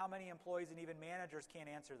amazing how many employees and even managers can't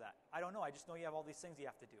answer that. I don't know, I just know you have all these things you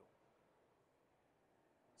have to do.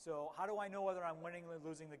 So how do I know whether I'm winning or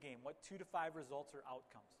losing the game? What 2 to 5 results or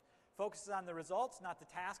outcomes? Focuses on the results, not the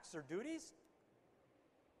tasks or duties.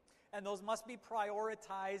 And those must be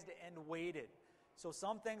prioritized and weighted. So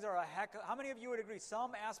some things are how many of you would agree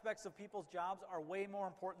some aspects of people's jobs are way more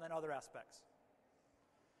important than other aspects?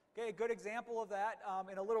 Okay, a good example of that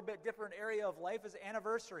in a little bit different area of life is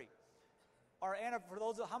anniversary.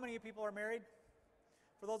 How many people are married?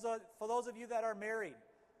 For those of you that are married,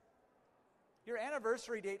 your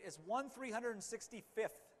anniversary date is 1/365th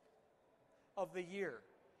of the year.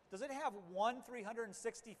 Does it have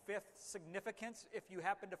 1/365th significance if you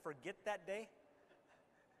happen to forget that day?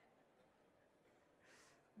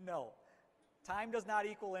 No. Time does not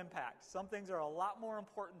equal impact. Some things are a lot more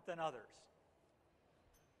important than others.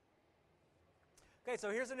 Okay, so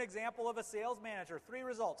here's an example of a sales manager. 3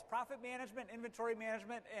 results: profit management, inventory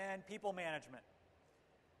management, and people management.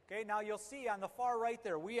 Okay, now you'll see on the far right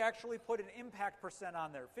there, we actually put an impact percent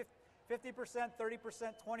on there. 50%,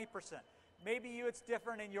 30%, 20%. Maybe it's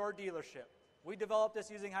different in your dealership. We developed this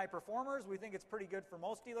using high performers. We think it's pretty good for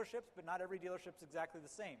most dealerships, but not every dealership's exactly the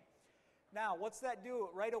same. Now, what's that do?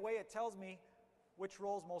 Right away, it tells me which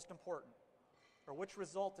role is most important, or which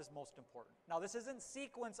result is most important. Now, this isn't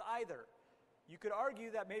sequence either. You could argue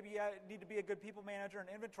that maybe you need to be a good people manager and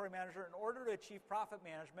inventory manager in order to achieve profit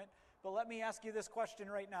management, but let me ask you this question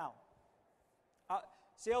right now.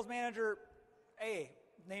 Sales manager A,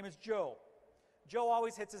 name is Joe. Joe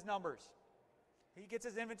always hits his numbers. He gets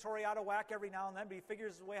his inventory out of whack every now and then, but he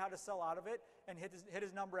figures his way how to sell out of it and hit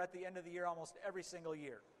his number at the end of the year almost every single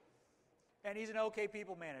year. And he's an okay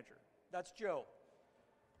people manager. That's Joe.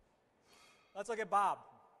 Let's look at Bob.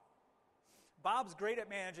 Bob's great at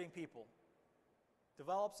managing people.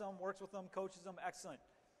 Develops them, works with them, coaches them, excellent.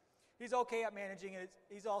 He's okay at managing it.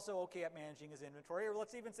 He's also okay at managing his inventory, or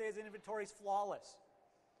let's even say his inventory is flawless.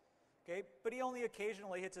 Okay, but he only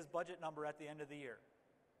occasionally hits his budget number at the end of the year.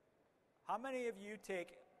 How many of you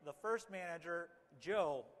take the first manager,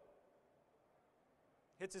 Joe,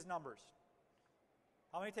 hits his numbers?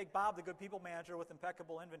 How many take Bob, the good people manager with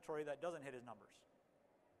impeccable inventory, that doesn't hit his numbers?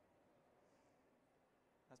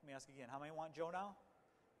 Let me ask again. How many want Joe now?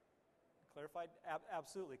 Clarified?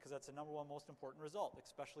 Absolutely, because that's the number one most important result,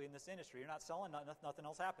 especially in this industry. You're not selling, nothing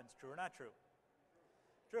else happens. True or not true?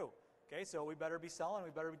 True. Okay, so we better be selling, we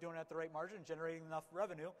better be doing it at the right margin, generating enough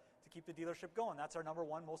revenue to keep the dealership going. That's our number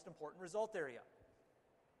one most important result area.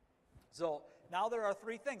 So now there are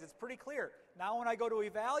 3 things. It's pretty clear. Now when I go to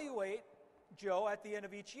evaluate Joe at the end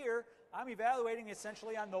of each year, I'm evaluating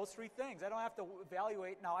essentially on those 3 things. I don't have to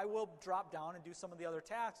evaluate. Now I will drop down and do some of the other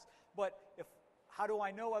tasks, but how do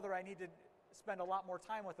I know whether I need to spend a lot more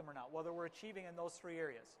time with them or not, whether we're achieving in those 3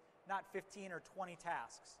 areas, not 15 or 20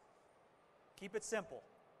 tasks. Keep it simple.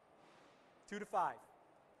 2 to 5.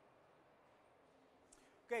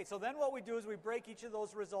 Okay, so then what we do is we break each of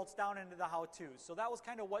those results down into the how-tos. So that was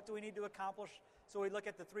kind of what do we need to accomplish. So we look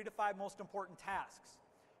at the 3 to 5 most important tasks.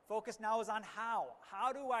 Focus now is on how.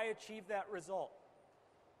 How do I achieve that result?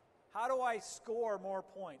 How do I score more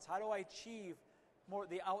points? How do I achieve more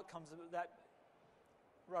the outcomes that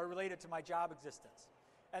are related to my job existence?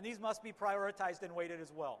 And these must be prioritized and weighted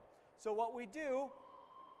as well. So what we do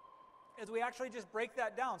is we actually just break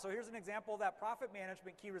that down. So here's an example of that profit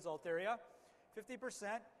management key result area.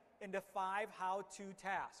 50% into 5 how-to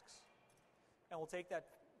tasks. And we'll take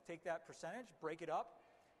that percentage, break it up,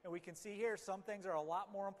 and we can see here some things are a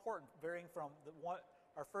lot more important, varying from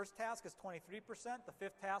our first task is 23%, the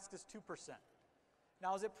 5th task is 2%.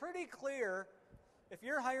 Now, is it pretty clear, if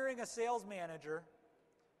you're hiring a sales manager,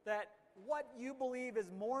 that what you believe is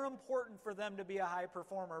more important for them to be a high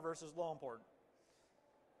performer versus low important?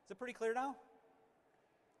 Is it pretty clear now?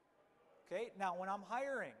 Okay, now when I'm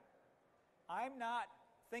hiring, I'm not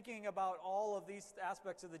thinking about all of these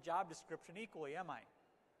aspects of the job description equally, am I?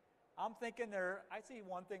 I'm thinking I see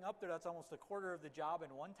one thing up there that's almost a quarter of the job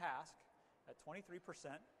in one task at 23%,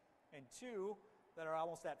 and two that are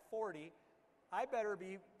almost at 40. I better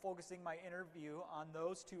be focusing my interview on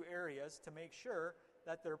those two areas to make sure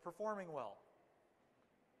that they're performing well.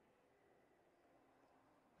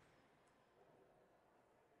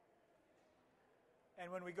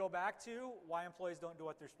 And when we go back to why employees don't do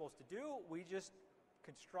what they're supposed to do, we just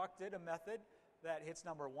constructed a method that hits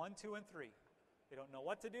number 1, 2, and 3. They don't know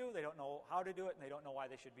what to do, they don't know how to do it, and they don't know why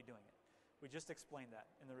they should be doing it. We just explained that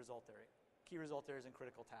in the result area. Key result areas and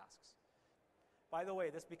critical tasks. By the way,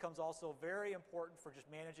 this becomes also very important for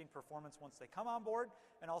just managing performance once they come on board,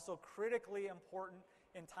 and also critically important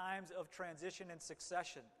in times of transition and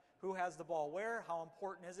succession. Who has the ball where? How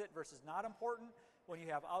important is it versus not important? When you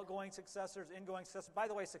have outgoing successors, ingoing successors. By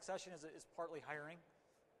the way, succession is partly hiring,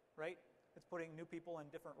 right? It's putting new people in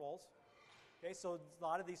different roles. Okay, so a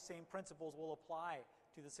lot of these same principles will apply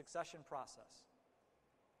to the succession process.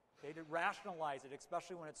 Okay, to rationalize it,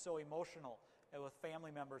 especially when it's so emotional and with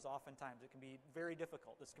family members oftentimes. It can be very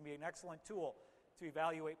difficult. This can be an excellent tool to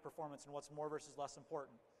evaluate performance and what's more versus less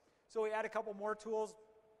important. So we add a couple more tools,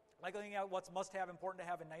 like looking at what's must-have, important to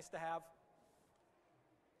have, and nice to have.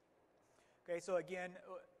 Okay, so again,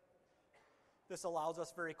 this allows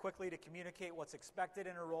us very quickly to communicate what's expected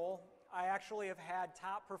in a role. I actually have had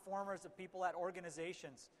top performers of people at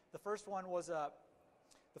organizations. The first one was a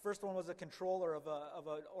controller of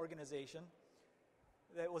an organization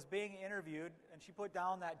that was being interviewed, and she put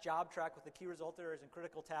down that job track with the key result areas and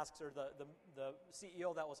critical tasks, or the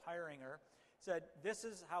CEO that was hiring her said, this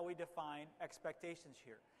is how we define expectations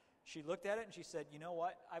here. She looked at it and she said, you know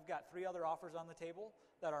what, I've got 3 other offers on the table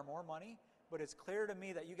that are more money, but it's clear to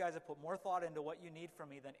me that you guys have put more thought into what you need from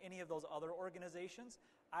me than any of those other organizations.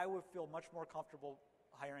 I would feel much more comfortable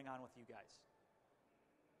hiring on with you guys,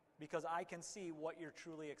 because I can see what you're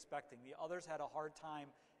truly expecting. The others had a hard time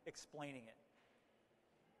explaining it.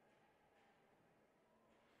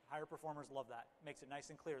 Higher performers love that. Makes it nice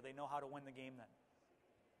and clear. They know how to win the game then.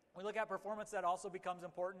 We look at performance, that also becomes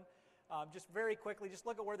important. Just very quickly, just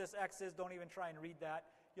look at where this X is. Don't even try and read that.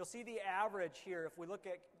 You'll see the average here. If we look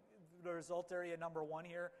at the result area number 1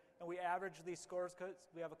 here, and we average these scores, because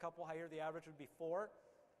we have a couple higher, the average would be 4.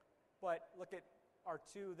 But look at our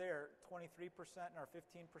 2 there, 23% and our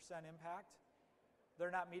 15% impact.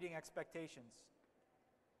 They're not meeting expectations.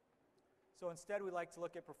 So instead, we like to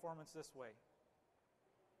look at performance this way.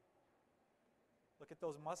 Look at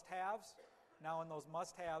those must-haves. Now in those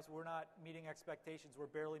must-haves, we're not meeting expectations. We're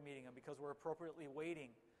barely meeting them because we're appropriately weighting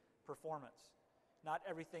performance. Not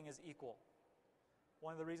everything is equal.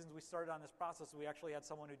 One of the reasons we started on this process, we actually had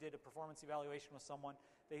someone who did a performance evaluation with someone.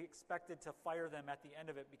 They expected to fire them at the end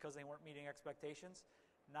of it because they weren't meeting expectations.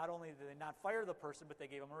 Not only did they not fire the person, but they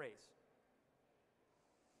gave them a raise.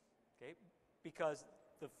 Okay? Because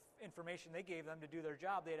the information they gave them to do their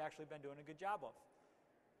job, they had actually been doing a good job of.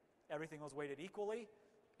 Everything was weighted equally,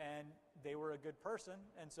 and they were a good person,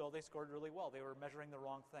 and so they scored really well. They were measuring the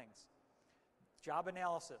wrong things. Job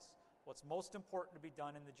analysis. What's most important to be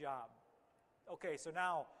done in the job? Okay, so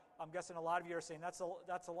now I'm guessing a lot of you are saying that's a lot.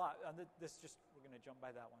 We're going to jump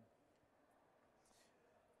by that one.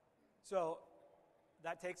 So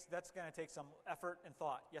that's going to take some effort and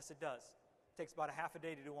thought. Yes, it does. It takes about a half a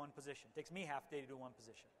day to do one position. It takes me half a day to do one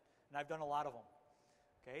position, and I've done a lot of them.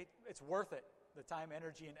 Okay, it's worth it. The time,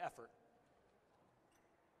 energy, and effort.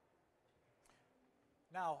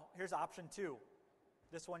 Now, here's option 2.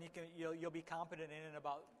 This one you'll be competent in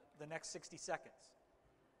about the next 60 seconds.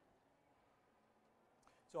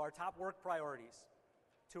 So our top work priorities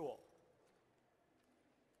tool.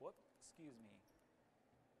 Excuse me.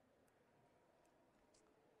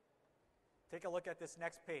 Take a look at this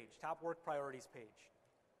next page, top work priorities page.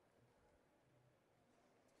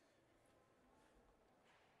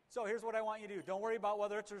 So here's what I want you to do. Don't worry about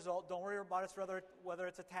whether it's a result. Don't worry about whether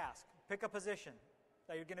it's a task. Pick a position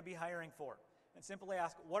that you're going to be hiring for, and simply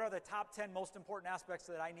ask, what are the top 10 most important aspects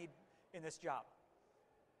that I need in this job?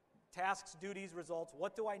 Tasks, duties, results.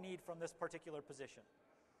 What do I need from this particular position?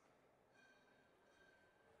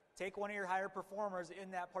 Take one of your higher performers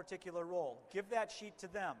in that particular role. Give that sheet to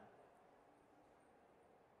them.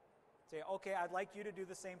 Say, okay, I'd like you to do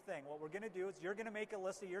the same thing. What we're going to do is you're going to make a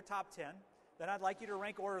list of your top 10. Then I'd like you to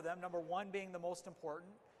rank order them, number 1 being the most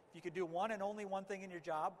important. If you could do one and only one thing in your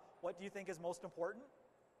job, what do you think is most important?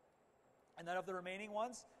 And then of the remaining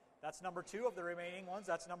ones, that's number 2. Of the remaining ones,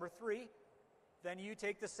 that's number 3. Then you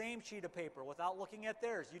take the same sheet of paper without looking at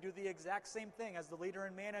theirs. You do the exact same thing as the leader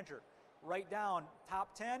and manager. Write down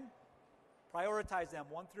top 10, prioritize them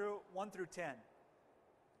 1 through 10.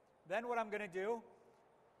 Then what I'm going to do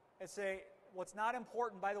is say, what's not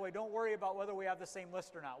important, by the way, don't worry about whether we have the same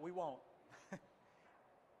list or not. We won't.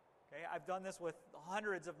 Okay, I've done this with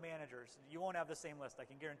hundreds of managers. You won't have the same list, I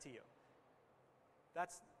can guarantee you.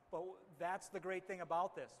 But that's the great thing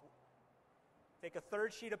about this. Take a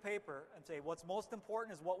third sheet of paper and say what's most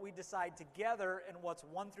important is what we decide together and what's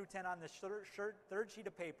 1 through 10 on the third sheet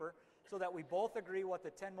of paper, so that we both agree what the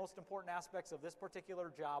 10 most important aspects of this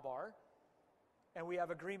particular job are, and we have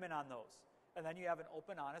agreement on those. And then you have an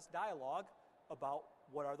open, honest dialogue about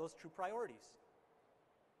what are those true priorities.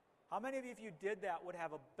 How many of you, if you did that, would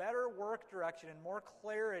have a better work direction and more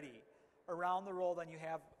clarity around the role than you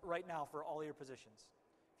have right now for all your positions?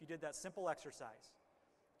 If you did that simple exercise.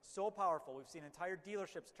 So powerful. We've seen entire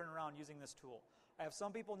dealerships turn around using this tool. I have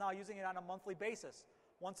some people now using it on a monthly basis.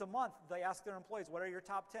 Once a month, they ask their employees, what are your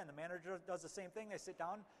top 10? The manager does the same thing. They sit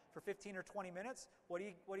down for 15 or 20 minutes. What do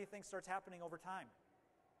you think starts happening over time?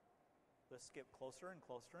 Let's get closer and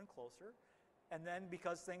closer and closer. And then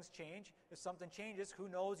because things change, if something changes, who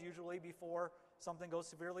knows usually before something goes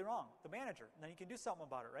severely wrong? The manager. And then you can do something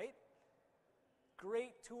about it, right?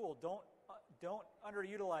 Great tool. Don't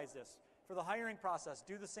underutilize this. For the hiring process,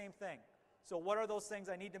 do the same thing. So what are those things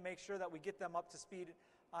I need to make sure that we get them up to speed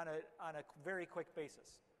on a very quick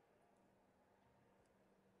basis?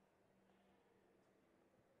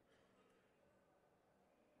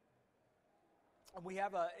 And we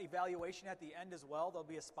have an evaluation at the end as well. There'll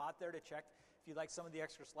be a spot there to check if you'd like some of the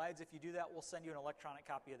extra slides. If you do that, we'll send you an electronic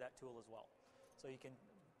copy of that tool as well, so you can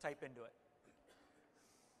type into it.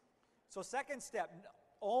 So second step,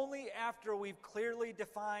 only after we've clearly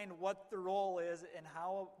defined what the role is and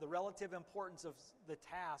how the relative importance of the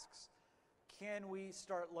tasks can we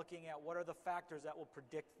start looking at what are the factors that will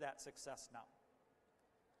predict that success now.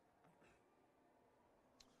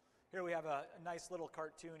 Here we have a nice little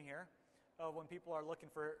cartoon here of when people are looking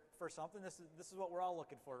for something. This is what we're all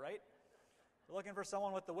looking for, right? We're looking for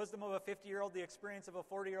someone with the wisdom of a 50-year-old, the experience of a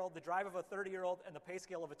 40-year-old, the drive of a 30-year-old, and the pay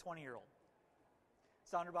scale of a 20-year-old.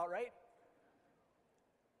 Sound about right?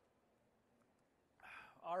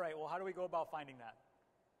 All right, well, how do we go about finding that?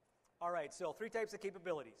 All right, so 3 types of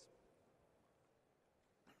capabilities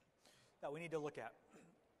that we need to look at.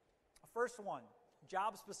 First one,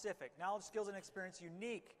 job-specific, knowledge, skills, and experience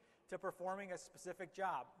unique to performing a specific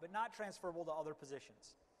job, but not transferable to other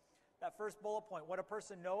positions. That first bullet point, what a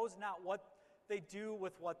person knows, not what they do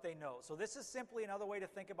with what they know. So this is simply another way to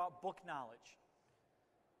think about book knowledge.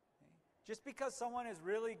 Just because someone is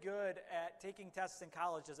really good at taking tests in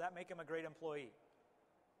college, does that make them a great employee?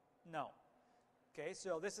 No. Okay,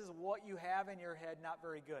 so this is what you have in your head, not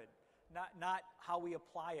very good. Not how we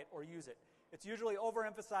apply it or use it. It's usually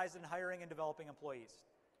overemphasized in hiring and developing employees.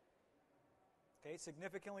 Okay,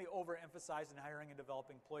 significantly overemphasized in hiring and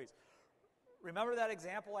developing employees. Remember that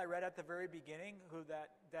example I read at the very beginning, who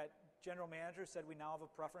that general manager said we now have a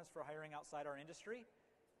preference for hiring outside our industry?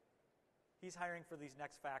 He's hiring for these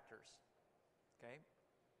next factors. Okay?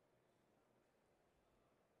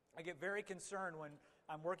 I get very concerned when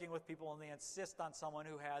I'm working with people and they insist on someone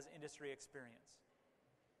who has industry experience.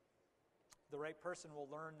 The right person will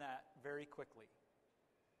learn that very quickly.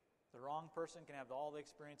 The wrong person can have all the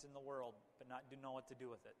experience in the world but not know what to do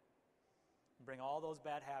with it. And bring all those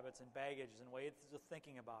bad habits and baggage and ways of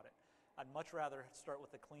thinking about it. I'd much rather start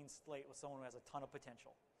with a clean slate with someone who has a ton of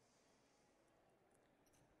potential.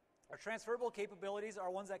 Our transferable capabilities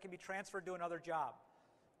are ones that can be transferred to another job.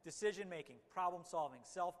 Decision making, problem solving,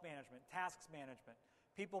 self-management, tasks management,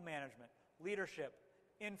 people management, leadership,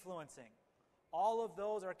 influencing. All of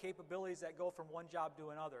those are capabilities that go from one job to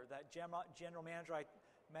another. That general manager I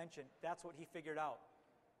mentioned, that's what he figured out.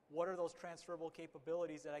 What are those transferable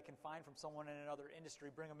capabilities that I can find from someone in another industry,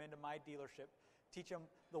 bring them into my dealership, teach them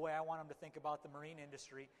the way I want them to think about the marine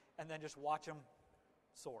industry, and then just watch them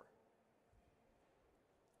soar.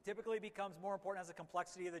 Typically becomes more important as the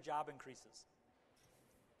complexity of the job increases.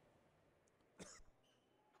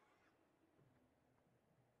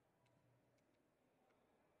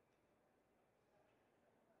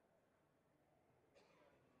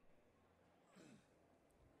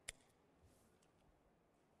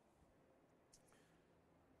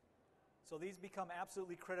 So these become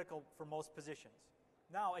absolutely critical for most positions.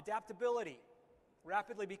 Now, adaptability,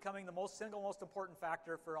 rapidly becoming the single most important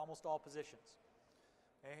factor for almost all positions.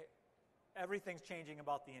 Okay? Everything's changing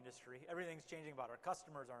about the industry. Everything's changing about our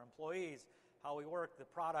customers, our employees, how we work, the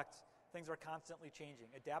products. Things are constantly changing.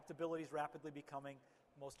 Adaptability is rapidly becoming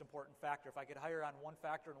the most important factor. If I could hire on one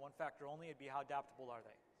factor and one factor only, it'd be how adaptable are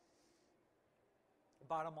they?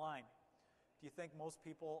 Bottom line, do you think most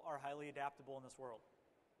people are highly adaptable in this world?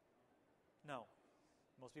 No.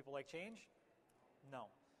 Most people like change? No.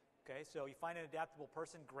 Okay, so you find an adaptable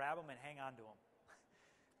person, grab them and hang on to them.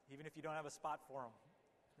 Even if you don't have a spot for them.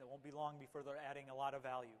 It won't be long before they're adding a lot of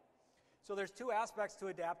value. So there's two aspects to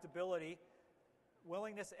adaptability,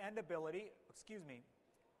 willingness and ability.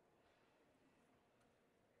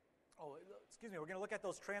 We're going to look at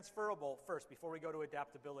those transferable first before we go to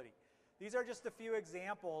adaptability. These are just a few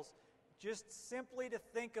examples just simply to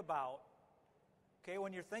think about. Okay,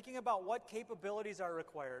 when you're thinking about what capabilities are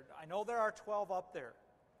required, I know there are 12 up there.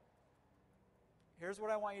 Here's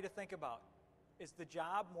what I want you to think about. Is the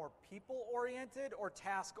job more people-oriented or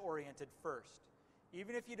task-oriented first?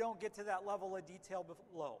 Even if you don't get to that level of detail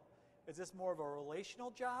below. Is this more of a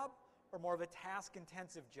relational job or more of a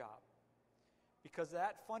task-intensive job? Because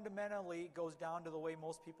that fundamentally goes down to the way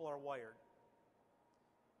most people are wired.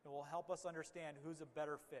 It will help us understand who's a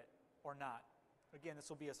better fit or not. Again, this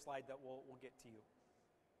will be a slide that we'll get to you.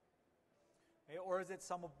 Okay, or is it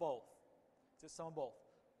some of both? Is it some of both?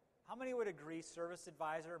 How many would agree service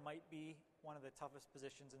advisor might be one of the toughest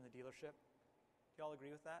positions in the dealership? Do you all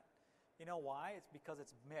agree with that? You know why? It's because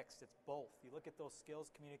it's mixed. It's both. You look at those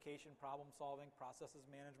skills, communication, problem solving, processes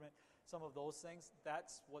management, some of those things,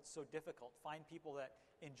 that's what's so difficult. Find people that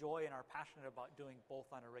enjoy and are passionate about doing both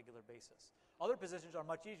on a regular basis. Other positions are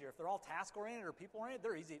much easier. If they're all task-oriented or people-oriented,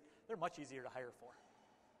 they're much easier to hire for.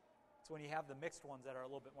 It's when you have the mixed ones that are a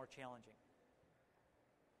little bit more challenging.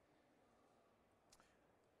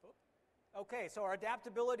 Okay, so our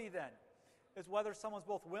adaptability then is whether someone's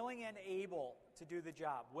both willing and able to do the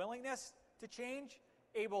job. Willingness to change,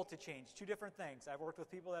 able to change. Two different things. I've worked with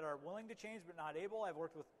people that are willing to change but not able. I've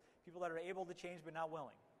worked with people that are able to change but not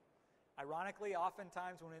willing. Ironically,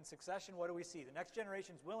 oftentimes when in succession, what do we see? The next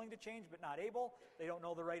generation is willing to change but not able. They don't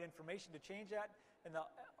know the right information to change that. And the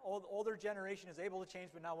older generation is able to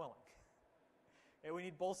change but not willing. And we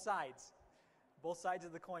need both sides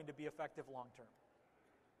of the coin to be effective long term.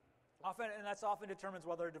 And that's often determines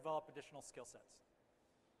whether to develop additional skill sets.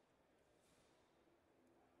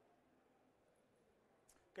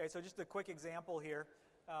 Okay, so just a quick example here.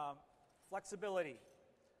 Flexibility,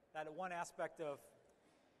 that one aspect of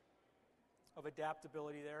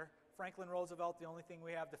adaptability there. Franklin Roosevelt, the only thing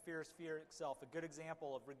we have to fear is fear itself. A good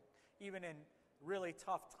example of, even in really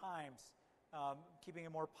tough times, keeping a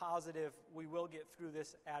more positive, we will get through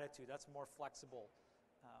this attitude. That's more flexible.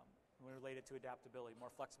 Related to adaptability, more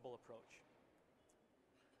flexible approach.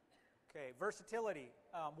 Okay, versatility.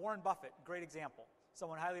 Warren Buffett, great example.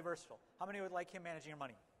 Someone highly versatile. How many would like him managing your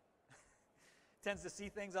money? Tends to see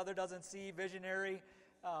things other doesn't see, visionary,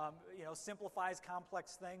 simplifies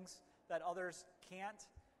complex things that others can't.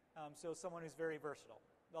 So someone who's very versatile,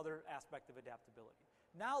 the other aspect of adaptability.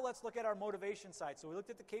 Now let's look at our motivation side. So we looked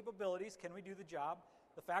at the capabilities, can we do the job?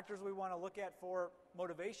 The factors we want to look at for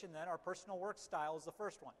motivation then, our personal work style is the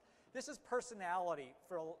first one. This is personality,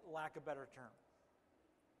 for lack of a better term.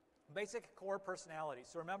 Basic core personality.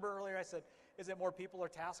 So remember earlier I said, is it more people or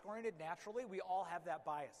task-oriented? Naturally, we all have that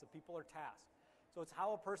bias, the people are task. So it's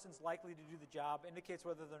how a person's likely to do the job, indicates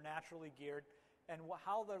whether they're naturally geared, and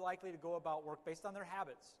how they're likely to go about work based on their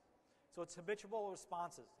habits. So it's habitual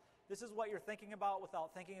responses. This is what you're thinking about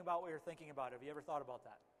without thinking about what you're thinking about. Have you ever thought about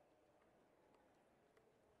that?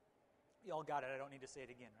 You all got it. I don't need to say it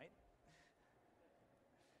again, right?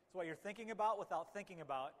 It's what you're thinking about without thinking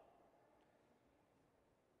about.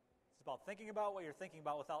 It's about thinking about what you're thinking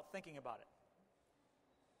about without thinking about it.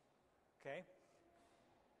 Okay?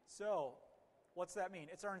 So, what's that mean?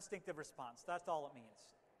 It's our instinctive response. That's all it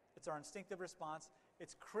means. It's our instinctive response.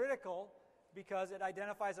 It's critical because it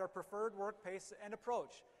identifies our preferred work pace and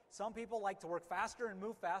approach. Some people like to work faster and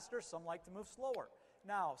move faster. Some like to move slower.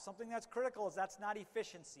 Now, something that's critical is that's not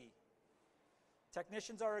efficiency.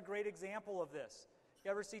 Technicians are a great example of this. You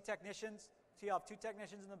ever see technicians? So you have two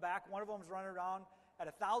technicians in the back. One of them's running around at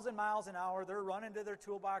 1,000 miles an hour. They're running to their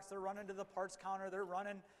toolbox. They're running to the parts counter. They're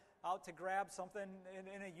running out to grab something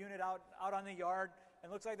in a unit out on the yard. And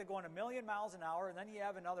it looks like they're going 1,000,000 miles an hour. And then you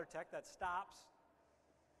have another tech that stops,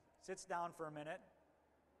 sits down for a minute,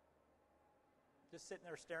 just sitting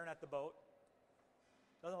there staring at the boat.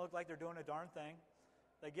 Doesn't look like they're doing a darn thing.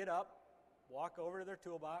 They get up, walk over to their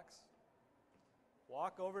toolbox,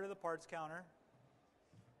 walk over to the parts counter,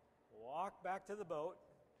 walk back to the boat,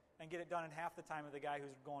 and get it done in half the time of the guy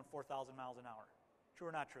who's going 4,000 miles an hour. True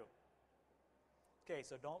or not true? Okay,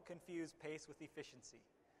 so don't confuse pace with efficiency.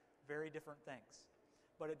 Very different things.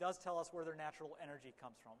 But it does tell us where their natural energy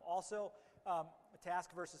comes from. Also,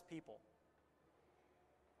 task versus people.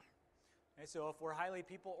 Okay, so if we're highly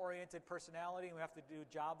people-oriented personality and we have to do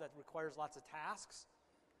a job that requires lots of tasks,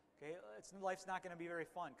 okay, life's not going to be very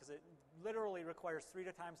fun because it literally requires 3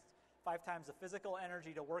 times 5 times the physical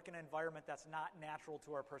energy to work in an environment that's not natural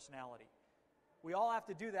to our personality. We all have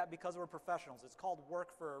to do that because we're professionals. It's called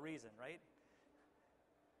work for a reason, right?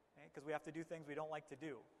 Because we have to do things we don't like to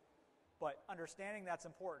do. But understanding that's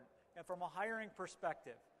important. And from a hiring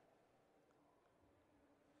perspective,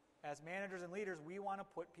 as managers and leaders, we want to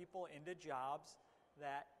put people into jobs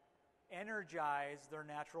that energize their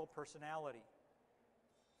natural personality,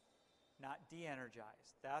 not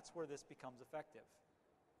de-energize. That's where this becomes effective.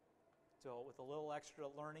 So with a little extra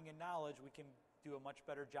learning and knowledge, we can do a much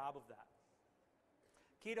better job of that.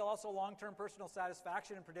 Key to also long-term personal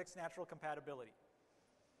satisfaction and predicts natural compatibility.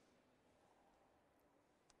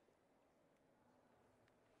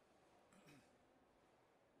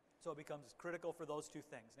 So it becomes critical for those two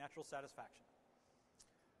things, natural satisfaction.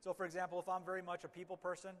 So for example, if I'm very much a people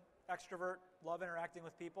person, extrovert, love interacting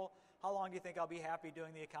with people, how long do you think I'll be happy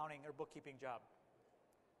doing the accounting or bookkeeping job?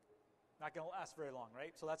 Not going to last very long,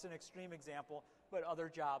 right? So that's an extreme example, but other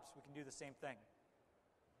jobs, we can do the same thing.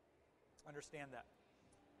 Understand that.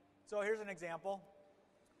 So here's an example.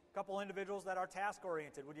 A couple individuals that are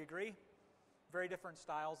task-oriented. Would you agree? Very different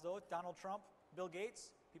styles, though. Donald Trump, Bill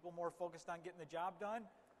Gates, people more focused on getting the job done.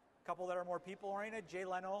 A couple that are more people-oriented, Jay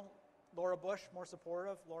Leno, Laura Bush, more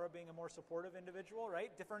supportive, Laura being a more supportive individual,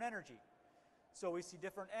 right? Different energy. So we see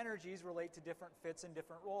different energies relate to different fits and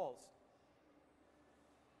different roles.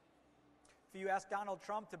 If you ask Donald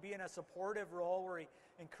Trump to be in a supportive role where he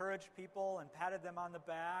encouraged people and patted them on the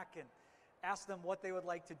back and asked them what they would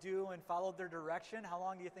like to do and followed their direction, how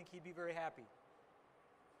long do you think he'd be very happy?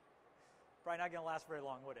 Probably not going to last very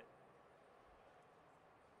long, would it?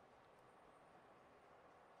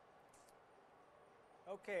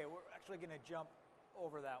 Okay, we're actually going to jump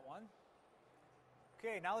over that one.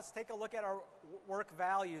 Okay, now let's take a look at our work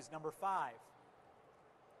values, number 5.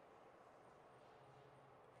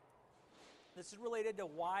 This is related to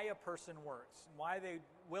why a person works, and why they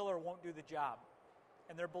will or won't do the job,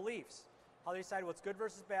 and their beliefs, how they decide what's good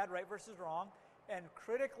versus bad, right versus wrong, and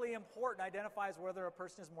critically important, identifies whether a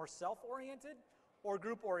person is more self-oriented or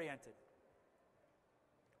group-oriented.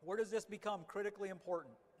 Where does this become critically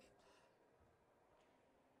important?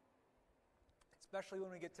 Especially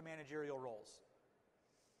when we get to managerial roles.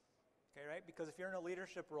 Okay, right? Because if you're in a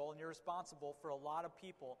leadership role and you're responsible for a lot of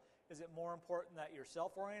people, is it more important that you're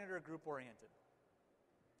self-oriented or group-oriented?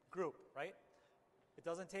 Group, right? It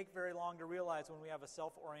doesn't take very long to realize when we have a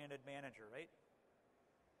self-oriented manager, right?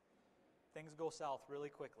 Things go south really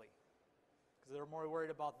quickly because they're more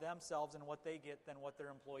worried about themselves and what they get than what their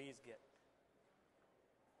employees get.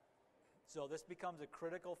 So this becomes a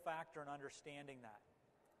critical factor in understanding that.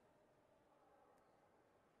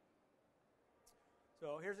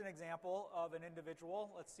 So here's an example of an individual.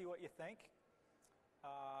 Let's see what you think.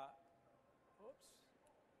 Oops.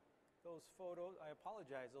 Those photos, I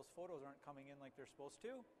apologize, those photos aren't coming in like they're supposed to.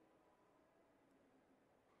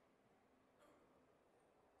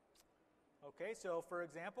 Okay, so for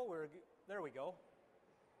example, there we go.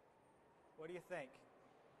 What do you think?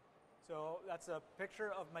 So that's a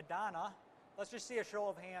picture of Madonna. Let's just see a show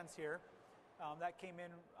of hands here. That came in,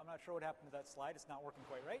 I'm not sure what happened to that slide. It's not working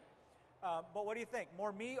quite right. But what do you think?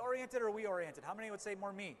 More me-oriented or we-oriented? How many would say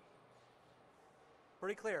more me?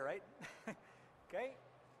 Pretty clear, right? Okay.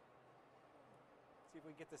 See if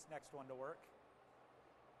we can get this next one to work.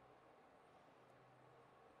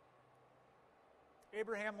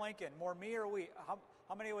 Abraham Lincoln, more me or we?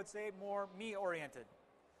 How many would say more me-oriented?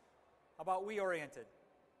 How about we-oriented?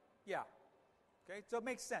 Yeah. Okay, so it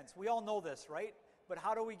makes sense. We all know this, right? But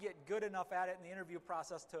how do we get good enough at it in the interview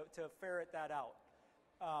process to ferret that out?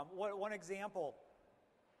 One example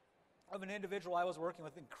of an individual I was working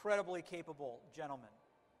with, incredibly capable gentleman.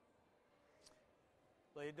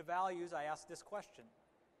 Related to values, I asked this question.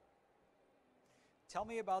 Tell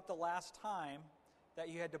me about the last time that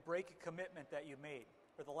you had to break a commitment that you made,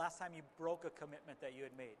 or the last time you broke a commitment that you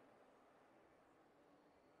had made.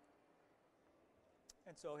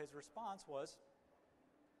 And so his response was,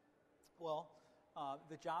 well,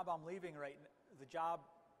 the job I'm leaving the job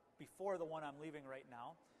before the one I'm leaving right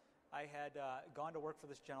now, I had gone to work for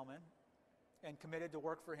this gentleman and committed to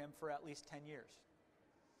work for him for at least 10 years.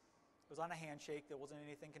 It was on a handshake. There wasn't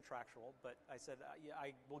anything contractual, but I said, yeah,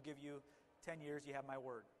 I will give you 10 years. You have my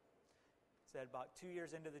word. Said about 2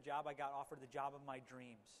 years into the job, I got offered the job of my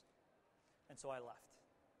dreams. And so I left.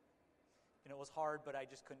 And it was hard, but I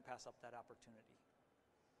just couldn't pass up that opportunity.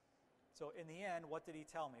 So in the end, what did he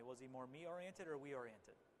tell me? Was he more me-oriented or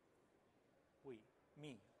we-oriented? We.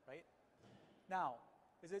 Me, right? Now,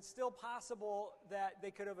 is it still possible that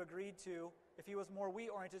they could have agreed to, if he was more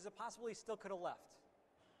we-oriented, is it possible he still could have left?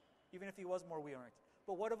 Even if he was more we-oriented.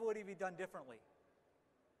 But what would he have done differently?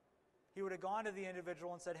 he would have gone to the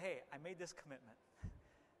individual and said, hey, I made this commitment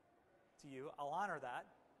to you. I'll honor that.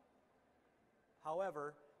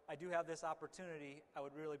 However, I do have this opportunity. I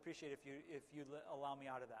would really appreciate if you allow me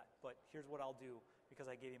out of that. But here's what I'll do because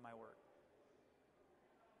I gave you my word.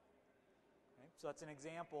 Okay? So that's an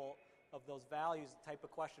example of those values type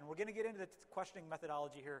of question. We're going to get into the questioning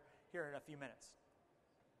methodology here in a few minutes.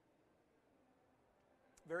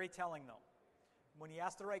 Very telling, though. When you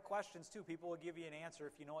ask the right questions, too, people will give you an answer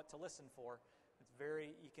if you know what to listen for.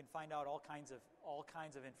 You can find out all kinds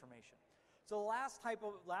of information. So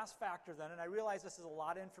the last factor then, and I realize this is a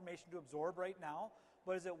lot of information to absorb right now,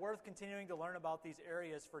 but is it worth continuing to learn about these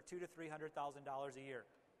areas for $200,000 to $300,000 a year?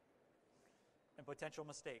 And potential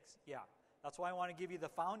mistakes. Yeah. That's why I want to give you the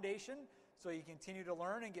foundation so you continue to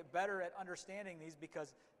learn and get better at understanding these,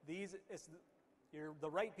 because the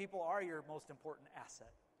right people are your most important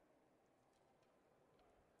asset.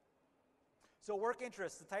 So work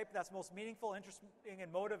interests, the type that's most meaningful, interesting,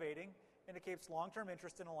 and motivating, indicates long-term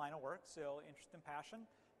interest in a line of work, so interest and passion,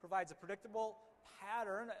 provides a predictable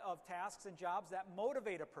pattern of tasks and jobs that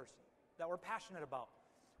motivate a person, that we're passionate about.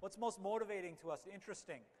 What's most motivating to us,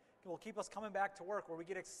 interesting, will keep us coming back to work, where we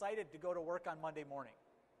get excited to go to work on Monday morning.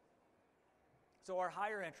 So our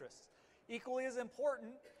higher interests. Equally as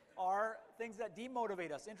important are things that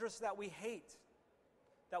demotivate us, interests that we hate,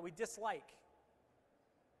 that we dislike.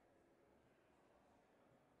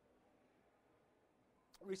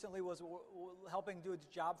 Recently was helping do a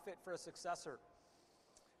job fit for a successor.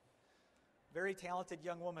 Very talented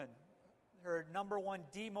young woman. Her number one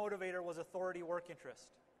demotivator was authority work interest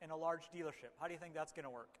in a large dealership. How do you think that's going to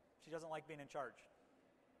work? She doesn't like being in charge.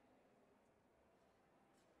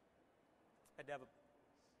 Had to have a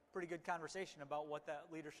pretty good conversation about what that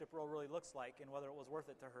leadership role really looks like and whether it was worth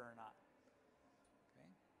it to her or not. Okay?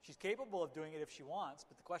 She's capable of doing it if she wants,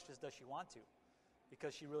 but the question is, does she want to?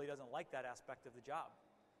 Because she really doesn't like that aspect of the job.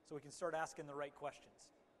 So we can start asking the right questions.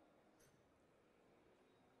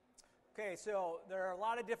 Okay, so there are a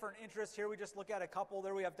lot of different interests here. We just look at a couple.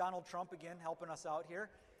 There we have Donald Trump again helping us out here.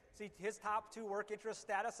 See, his top two work interests,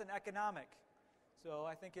 status and economic. So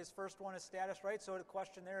I think his first one is status, right? So the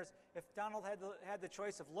question there is, if Donald had the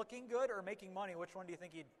choice of looking good or making money, which one do you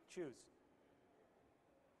think he'd choose?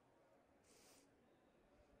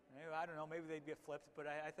 I don't know, maybe they'd get flipped, but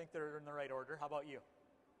I think they're in the right order. How about you?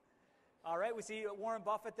 All right, we see Warren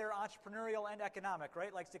Buffett there, entrepreneurial and economic,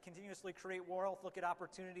 right? Likes to continuously create wealth, look at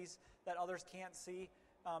opportunities that others can't see,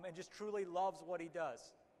 and just truly loves what he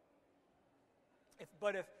does.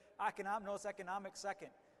 But if economic second,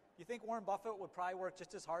 you think Warren Buffett would probably work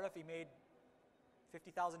just as hard if he made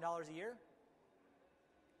 $50,000 a year?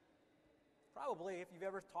 Probably. If you've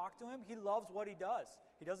ever talked to him, he loves what he does.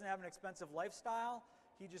 He doesn't have an expensive lifestyle.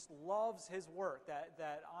 He just loves his work,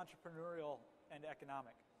 that entrepreneurial and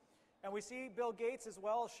economic. And we see Bill Gates as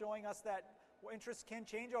well showing us that interests can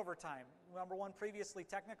change over time. Number one, previously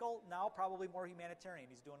technical, now probably more humanitarian.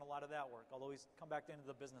 He's doing a lot of that work, although he's come back into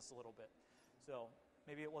the business a little bit. So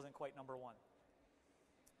maybe it wasn't quite number one.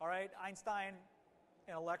 All right, Einstein,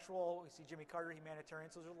 intellectual. We see Jimmy Carter, humanitarian.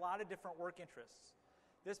 So there's a lot of different work interests.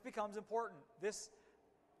 This becomes important.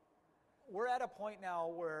 We're at a point now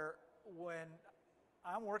where when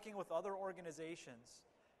I'm working with other organizations,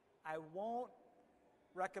 I won't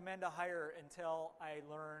recommend a hire until I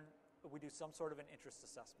learn we do some sort of an interest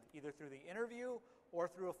assessment, either through the interview or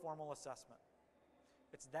through a formal assessment.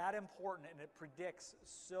 It's that important, and it predicts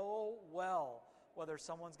so well whether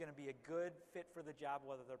someone's going to be a good fit for the job,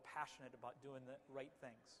 whether they're passionate about doing the right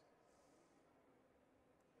things.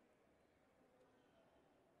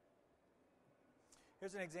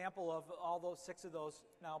 Here's an example of all those 6 of those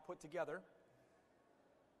now put together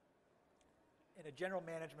in a general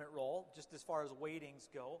management role, just as far as weightings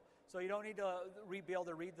go. So you don't need to be able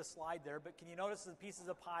to read the slide there, but can you notice the pieces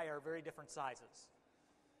of pie are very different sizes?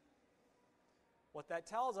 What that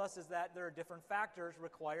tells us is that there are different factors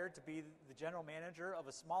required to be the general manager of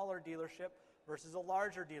a smaller dealership versus a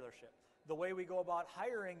larger dealership. The way we go about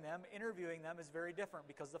hiring them, interviewing them, is very different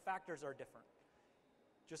because the factors are different.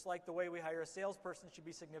 Just like the way we hire a salesperson should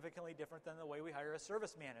be significantly different than the way we hire a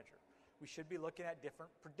service manager. We should be looking at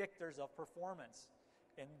different predictors of performance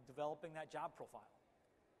in developing that job profile.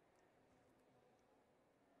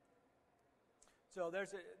 So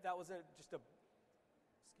that was excuse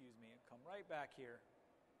me, come right back here.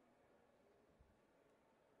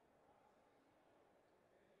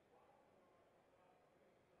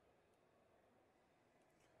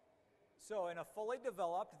 So in a fully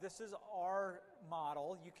developed, this is our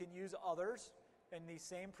model. You can use others in these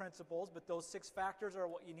same principles, but those 6 factors are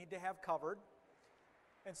what you need to have covered.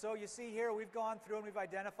 And so you see here, we've gone through and we've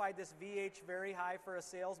identified this VH very high for a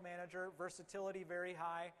sales manager, versatility very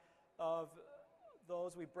high of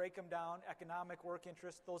those. We break them down, economic, work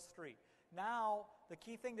interest, those three. Now, the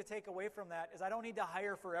key thing to take away from that is I don't need to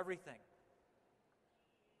hire for everything.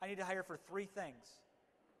 I need to hire for three things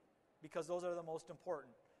because those are the most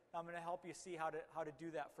important. Now, I'm going to help you see how to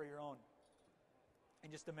do that for your own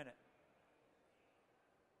in just a minute.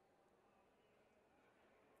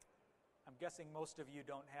 I'm guessing most of you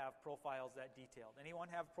don't have profiles that detailed. Anyone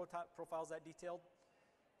have profiles that detailed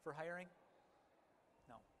for hiring?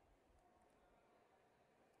 No.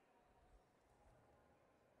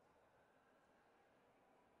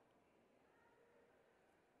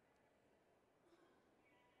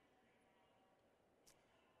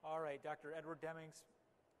 All right, Dr. Edward Demings,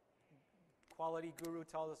 quality guru,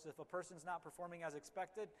 tells us if a person's not performing as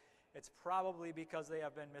expected, it's probably because they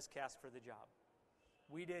have been miscast for the job.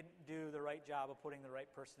 We didn't do the right job of putting the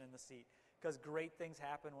right person in the seat, because great things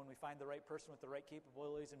happen when we find the right person with the right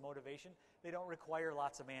capabilities and motivation. They don't require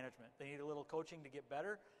lots of management. They need a little coaching to get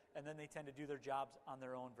better, and then they tend to do their jobs on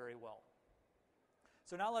their own very well.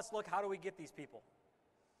 So now let's look, how do we get these people?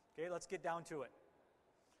 Okay, let's get down to it.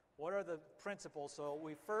 What are the principles? So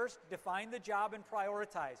we first define the job and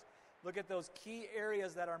prioritize. Look at those key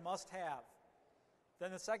areas that are must-have.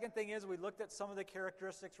 Then the second thing is we looked at some of the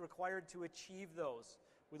characteristics required to achieve those.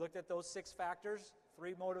 We looked at those 6 factors,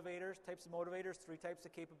 3 motivators, types of motivators, 3 types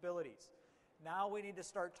of capabilities. Now we need to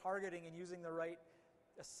start targeting and using the right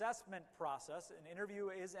assessment process. An interview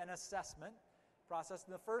is an assessment process.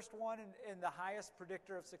 And the first one and the highest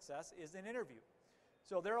predictor of success is an interview.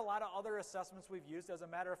 So there are a lot of other assessments we've used. As a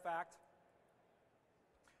matter of fact,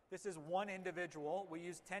 this is one individual. We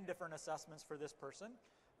used 10 different assessments for this person.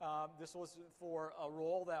 This was for a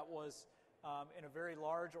role that was in a very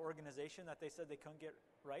large organization that they said they couldn't get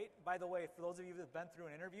right. By the way, for those of you that have been through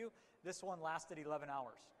an interview, this one lasted 11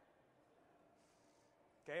 hours.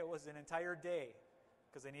 Okay, it was an entire day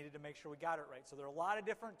because they needed to make sure we got it right. So there are a lot of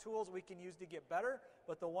different tools we can use to get better,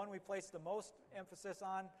 but the one we placed the most emphasis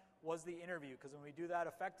on was the interview, because when we do that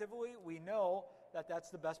effectively, we know that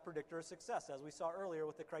that's the best predictor of success, as we saw earlier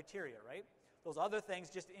with the criteria, right? Those other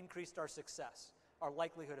things just increased our success, our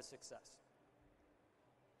likelihood of success.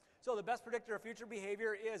 So the best predictor of future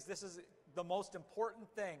behavior is, this is the most important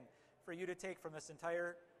thing for you to take from this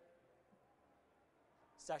entire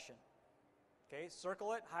session. Okay,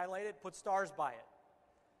 circle it, highlight it, put stars by it.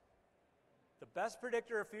 The best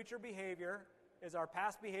predictor of future behavior is our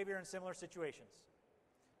past behavior in similar situations.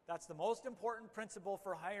 That's the most important principle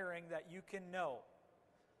for hiring that you can know.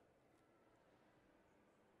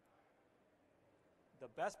 The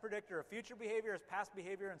best predictor of future behavior is past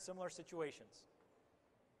behavior in similar situations.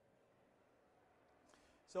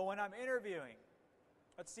 So when I'm interviewing,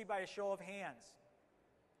 let's see by a show of hands.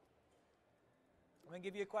 I'm going to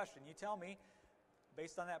give you a question. You tell me,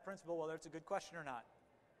 based on that principle, whether it's a good question or not.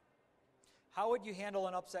 How would you handle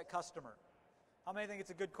an upset customer? How many think it's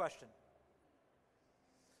a good question?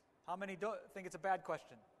 How many don't think it's a bad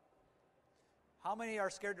question? How many are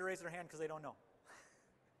scared to raise their hand because they don't know?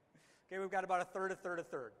 Okay, we've got about a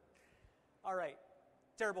third. All right,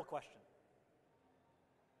 terrible question.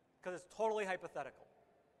 Because it's totally hypothetical.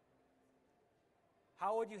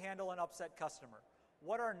 How would you handle an upset customer?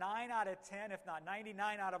 What are 9 out of 10, if not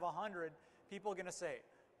 99 out of 100 people going to say?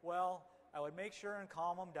 Well, I would make sure and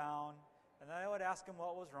calm them down, and then I would ask them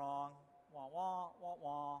what was wrong. Wah, wah, wah,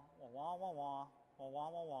 wah, wah, wah, wah, wah. Wah, wah,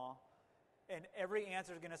 wah, wah. And every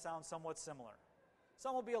answer is going to sound somewhat similar.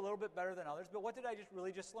 Some will be a little bit better than others, but what did I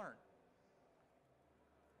really just learn?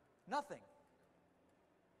 Nothing.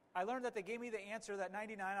 I learned that they gave me the answer that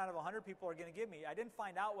 99 out of 100 people are going to give me. I didn't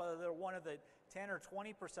find out whether they're one of the 10 or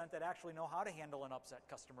 20% that actually know how to handle an upset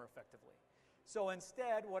customer effectively. So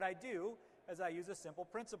instead, what I do is I use a simple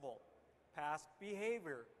principle: past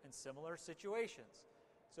behavior in similar situations.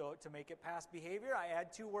 So to make it past behavior, I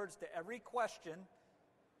add 2 words to every question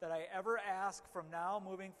that I ever ask from now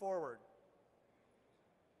moving forward.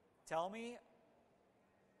 Tell me,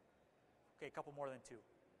 okay, a couple more than 2.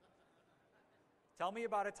 Tell me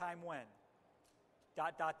about a time when, ...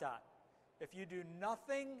 If you do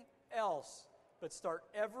nothing else but start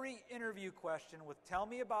every interview question with tell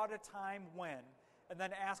me about a time when, and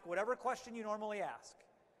then ask whatever question you normally ask,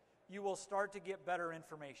 you will start to get better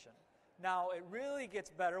information. Now, it really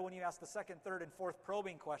gets better when you ask the second, third, and fourth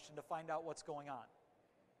probing question to find out what's going on.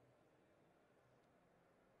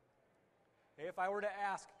 Okay, if I were to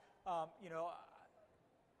ask,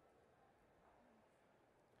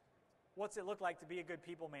 what's it look like to be a good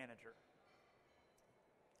people manager?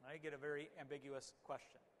 I get a very ambiguous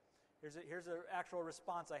question. Here's an actual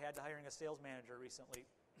response I had to hiring a sales manager recently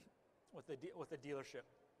with a dealership.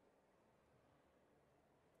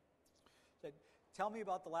 Said, tell me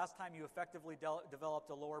about the last time you effectively developed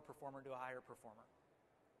a lower performer to a higher performer.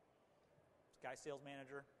 This guy, sales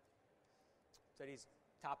manager, said he's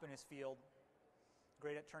top in his field,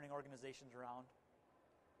 great at turning organizations around.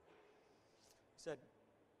 He said,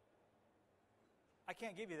 I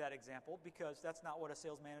can't give you that example because that's not what a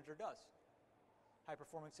sales manager does.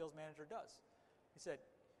 High-performing sales manager does. He said,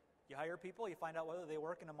 you hire people, you find out whether they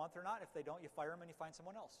work in a month or not. If they don't, you fire them and you find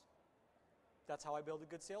someone else. That's how I build a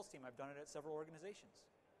good sales team. I've done it at several organizations.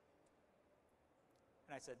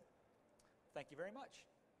 And I said, thank you very much.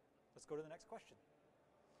 Let's go to the next question.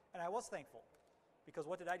 And I was thankful, because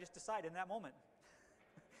what did I just decide in that moment?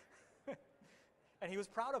 And he was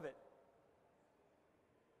proud of it.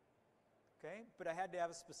 Okay, but I had to have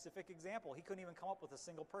a specific example. He couldn't even come up with a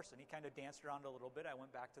single person. He kind of danced around a little bit. I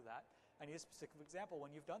went back to that. I need a specific example when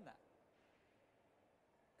you've done that.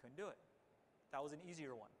 Couldn't do it. That was an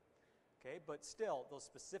easier one. Okay, but still, those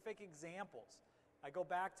specific examples. I go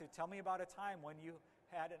back to, tell me about a time when you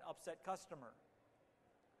had an upset customer.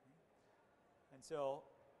 And so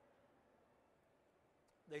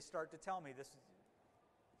they start to tell me this,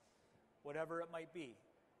 whatever it might be.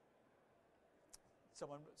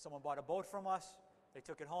 Someone bought a boat from us, they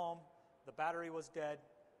took it home, the battery was dead,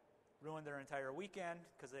 ruined their entire weekend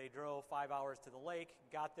because they drove 5 hours to the lake,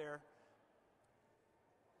 got there,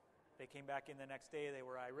 they came back in the next day, they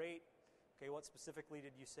were irate. Okay, what specifically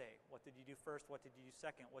did you say? What did you do first? What did you do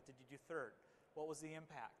second? What did you do third? What was the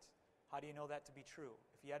impact? How do you know that to be true?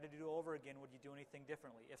 If you had to do it over again, would you do anything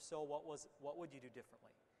differently? If so, what would you do differently?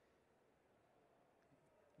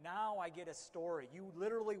 Now I get a story. You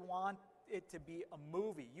literally want it to be a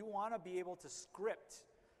movie. You want to be able to script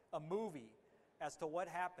a movie as to what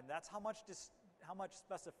happened. That's how much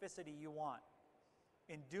specificity you want.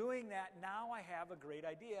 In doing that, now I have a great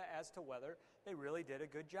idea as to whether they really did a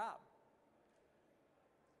good job.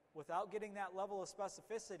 Without getting that level of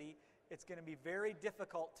specificity, it's going to be very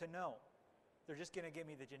difficult to know. They're just going to give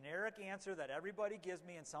me the generic answer that everybody gives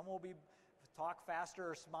me, and some will be talk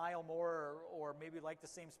faster or smile more or maybe like the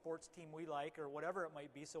same sports team we like or whatever it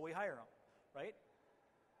might be, so we hire them, right?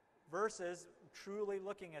 Versus truly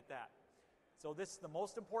looking at that. So this is the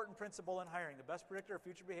most important principle in hiring, the best predictor of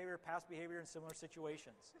future behavior, past behavior in similar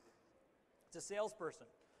situations. It's a salesperson.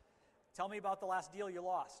 Tell me about the last deal you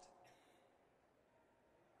lost.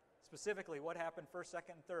 Specifically, what happened first,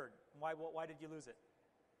 second, and third? And why did you lose it?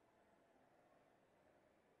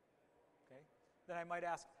 Okay. Then I might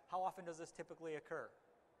ask, how often does this typically occur?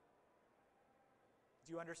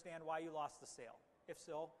 Do you understand why you lost the sale? If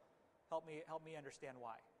so, help me understand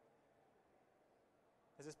why.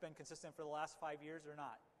 Has this been consistent for the last 5 years or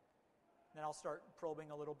not? Then I'll start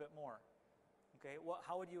probing a little bit more. Okay,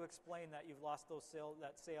 how would you explain that you've lost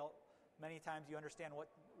that sale many times? You understand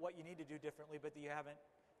what you need to do differently, but that you haven't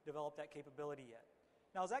developed that capability yet.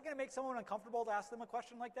 Now, is that going to make someone uncomfortable to ask them a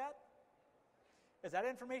question like that? Is that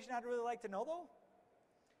information I'd really like to know, though?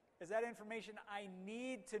 Is that information I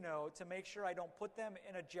need to know to make sure I don't put them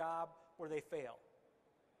in a job where they fail?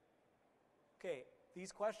 Okay,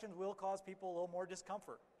 these questions will cause people a little more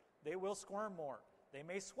discomfort. They will squirm more. They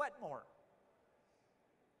may sweat more.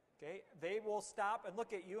 Okay, they will stop and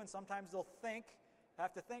look at you, and sometimes they'll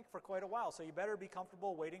have to think for quite a while. So you better be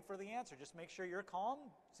comfortable waiting for the answer. Just make sure you're calm.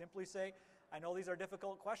 Simply say, I know these are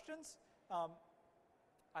difficult questions. I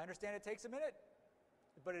understand it takes a minute,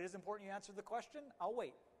 but it is important you answer the question. I'll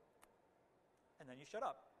wait. And then you shut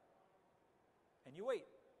up. And you wait.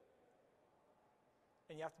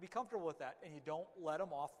 And you have to be comfortable with that. And you don't let them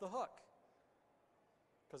off the hook.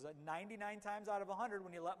 Because 99 times out of 100,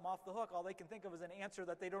 when you let them off the hook, all they can think of is an answer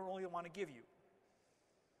that they don't really want to give you.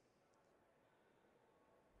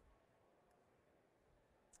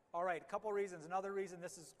 All right, a couple reasons. Another reason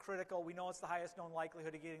this is critical. We know it's the highest known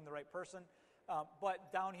likelihood of getting the right person.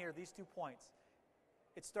 But down here, these 2 points.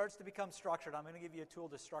 It starts to become structured. I'm going to give you a tool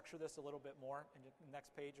to structure this a little bit more in the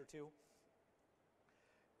next page or two.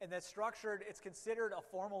 And that's structured, it's considered a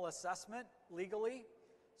formal assessment legally.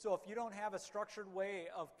 So if you don't have a structured way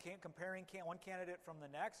of comparing one candidate from the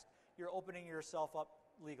next, you're opening yourself up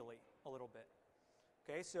legally a little bit.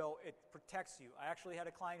 Okay, so it protects you. I actually had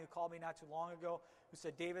a client who called me not too long ago who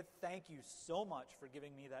said, David, thank you so much for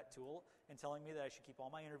giving me that tool and telling me that I should keep all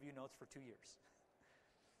my interview notes for 2 years.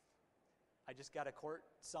 I just got a court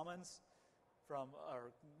summons from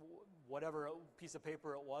whatever piece of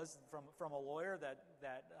paper it was from a lawyer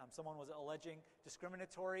that someone was alleging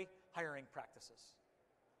discriminatory hiring practices.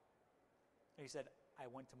 And he said, I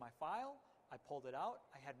went to my file, I pulled it out,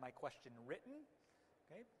 I had my question written,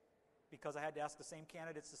 okay? because I had to ask the same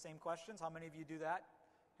candidates the same questions. How many of you do that?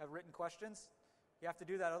 Have written questions? You have to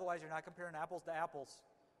do that, otherwise you're not comparing apples to apples.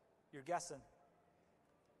 You're guessing.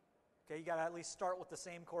 Okay, you got to at least start with the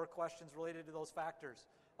same core questions related to those factors.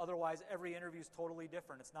 Otherwise, every interview is totally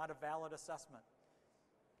different. It's not a valid assessment.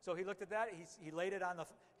 So he looked at that. He laid it on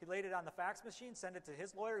the fax machine, sent it to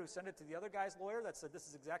his lawyer, who sent it to the other guy's lawyer that said, this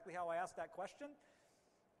is exactly how I asked that question,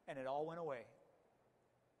 and it all went away.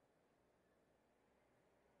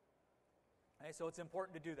 Okay, so it's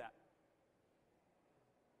important to do that.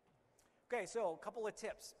 Okay, so a couple of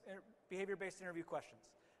tips, behavior-based interview questions.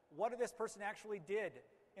 What this person actually did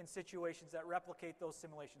in situations that replicate those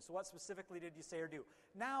simulations. So what specifically did you say or do?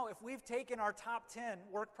 Now, if we've taken our top 10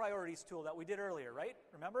 work priorities tool that we did earlier, right?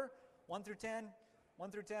 Remember? 1 through 10,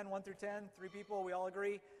 1 through 10, 1 through 10, 3 people, we all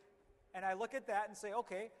agree. And I look at that and say,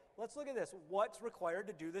 okay, let's look at this. What's required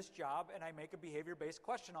to do this job? And I make a behavior-based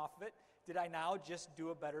question off of it. Did I now just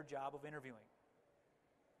do a better job of interviewing?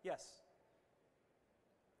 Yes.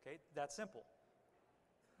 Okay, that's simple.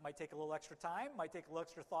 Might take a little extra time, might take a little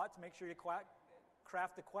extra thought to make sure you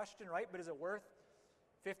craft the question right, but is it worth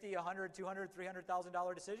 $50, $100, $200,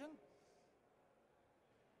 $300,000 decision?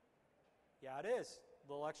 Yeah, it is.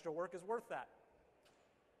 A little extra work is worth that.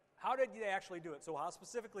 How did they actually do it? So how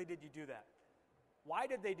specifically did you do that? Why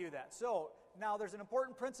did they do that? So now there's an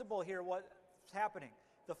important principle here, what's happening.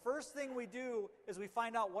 The first thing we do is we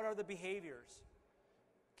find out what are the behaviors.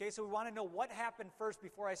 Okay, so we want to know what happened first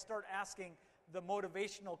before I start asking the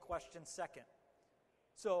motivational question second.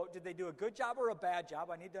 So did they do a good job or a bad job?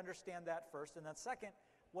 I need to understand that first. And then second,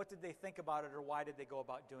 what did they think about it, or why did they go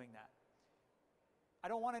about doing that? I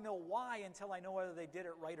don't want to know why until I know whether they did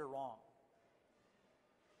it right or wrong.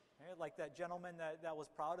 Okay, like that gentleman that was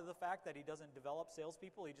proud of the fact that he doesn't develop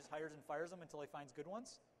salespeople, he just hires and fires them until he finds good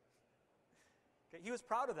ones. Okay, he was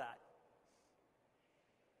proud of that.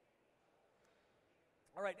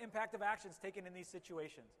 All right, impact of actions taken in these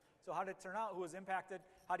situations. So how did it turn out? Who was impacted?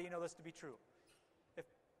 How do you know this to be true? If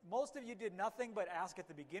most of you did nothing but ask at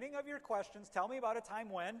the beginning of your questions, tell me about a time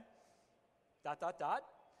when, ...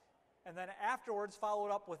 And then afterwards follow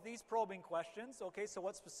it up with these probing questions. Okay, so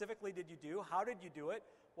what specifically did you do? How did you do it?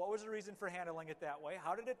 What was the reason for handling it that way?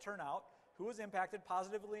 How did it turn out? Who was impacted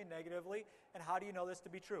positively and negatively? And how do you know this to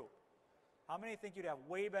be true? How many think you'd have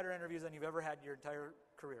way better interviews than you've ever had in your entire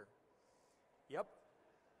career? Yep.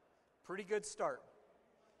 Pretty good start.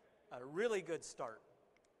 A really good start.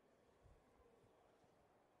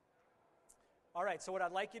 All right, so what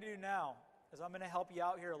I'd like you to do now is I'm going to help you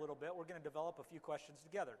out here a little bit. We're going to develop a few questions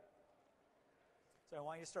together. So I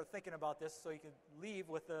want you to start thinking about this so you can leave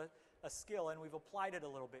with a skill, and we've applied it a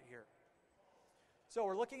little bit here. So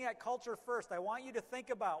we're looking at culture first. I want you to think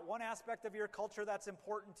about one aspect of your culture that's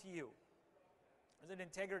important to you. Is it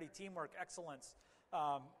integrity, teamwork, excellence,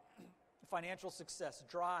 financial success,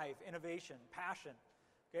 drive, innovation, passion?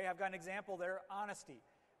 Okay, I've got an example there, honesty.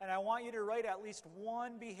 And I want you to write at least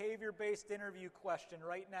one behavior-based interview question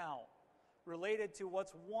right now related to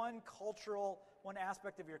what's one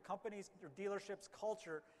aspect of your company's or dealership's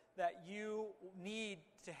culture that you need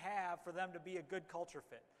to have for them to be a good culture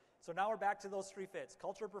fit. So now we're back to those three fits: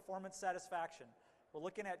 culture, performance, satisfaction. We're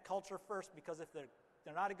looking at culture first because if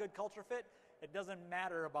they're not a good culture fit, it doesn't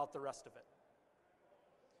matter about the rest of it.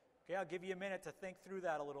 Okay, I'll give you a minute to think through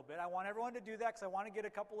that a little bit. I want everyone to do that because I want to get a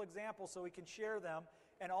couple examples so we can share them,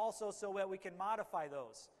 and also so that we can modify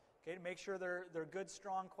those. Okay, to make sure they're good,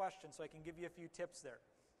 strong questions, so I can give you a few tips there.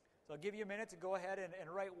 So I'll give you a minute to go ahead and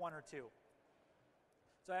write one or two.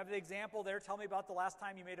 So I have the example there. Tell me about the last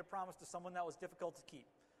time you made a promise to someone that was difficult to keep.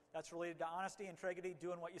 That's related to honesty, integrity,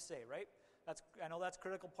 doing what you say, right? I know that's a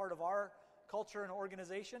critical part of our culture and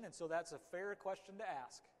organization, and so that's a fair question to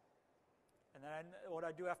ask. And then what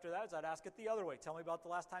I do after that is I'd ask it the other way. Tell me about the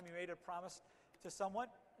last time you made a promise to someone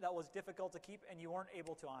that was difficult to keep and you weren't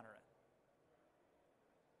able to honor it.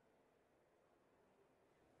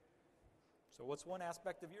 So what's one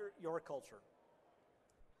aspect of your culture?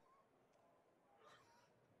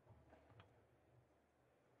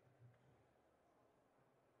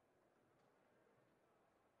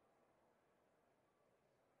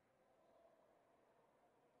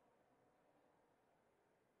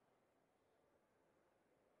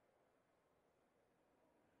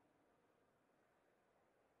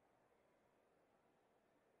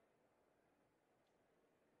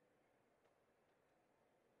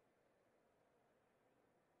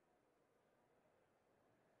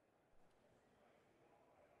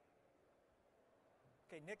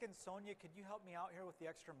 Okay, Nick and Sonia, could you help me out here with the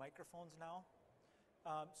extra microphones now?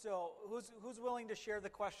 So who's willing to share the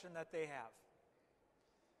question that they have?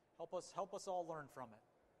 Help us all learn from it.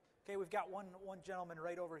 Okay, we've got one gentleman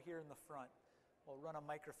right over here in the front. We'll run a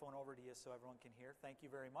microphone over to you so everyone can hear. Thank you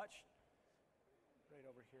very much. Right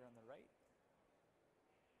over here on the right.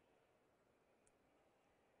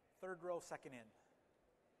 Third row, second in.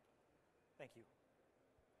 Thank you.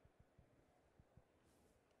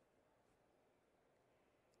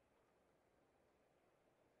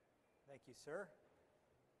 Thank you, sir.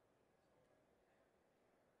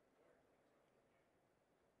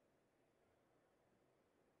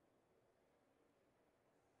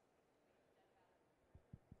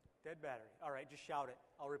 Dead battery. All right, just shout it.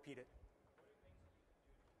 I'll repeat it.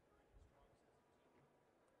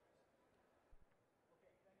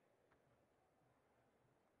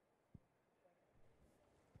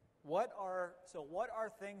 What are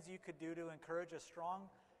things you could do to encourage a strong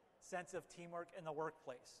sense of teamwork in the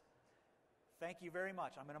workplace? Thank you very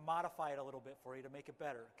much. I'm going to modify it a little bit for you to make it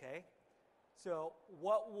better, okay? So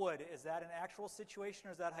is that an actual situation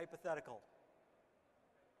or is that hypothetical?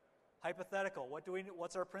 Hypothetical.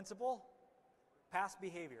 What's our principle? Past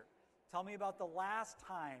behavior. Tell me about the last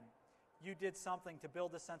time you did something to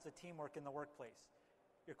build a sense of teamwork in the workplace.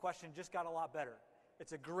 Your question just got a lot better.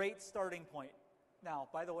 It's a great starting point. Now,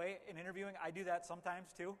 by the way, in interviewing, I do that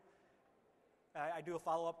sometimes too. I do a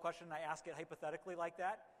follow-up question, and I ask it hypothetically like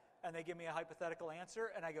that, and they give me a hypothetical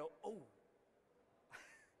answer, and I go, oh.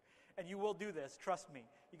 And you will do this, trust me.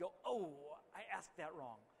 You go, oh, I asked that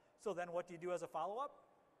wrong. So then what do you do as a follow-up?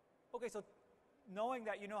 Okay, so knowing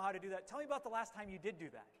that you know how to do that, tell me about the last time you did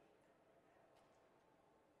do that.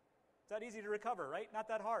 It's that easy to recover, right? Not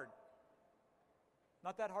that hard.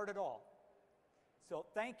 Not that hard at all. So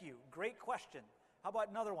thank you. Great question. How about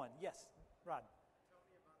another one? Yes, Rod. Tell me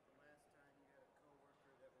about the last time you had a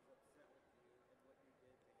coworker that was upset with you and what you did to handle the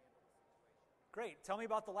situation. Great. Tell me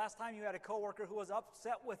about the last time you had a coworker who was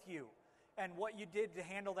upset with you and what you did to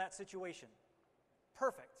handle that situation.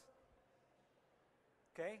 Perfect.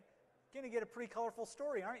 Okay? You're going to get a pretty colorful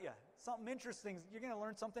story, aren't you? Something interesting. You're going to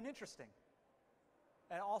learn something interesting.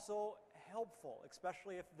 And also helpful,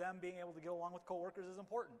 especially if them being able to get along with coworkers is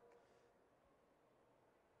important.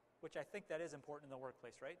 Which I think that is important in the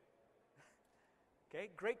workplace, right? Okay,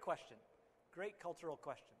 great question. Great cultural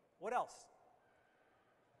question. What else?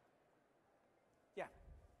 Yeah.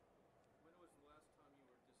 When was the last time you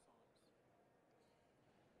were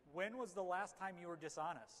dishonest? When was the last time you were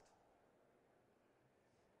dishonest?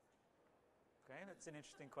 Okay, that's an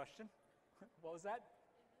interesting question. What was that?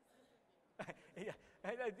 Yeah,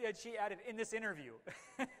 she added, in this interview.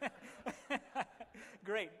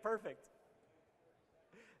 Great, perfect.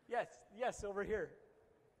 Yes, over here.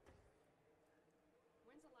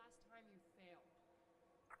 When's the last time you failed?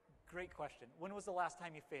 Great question. When was the last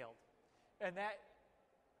time you failed? And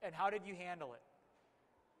how did you handle it?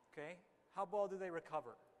 Okay? How well do they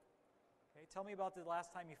recover? Okay, tell me about the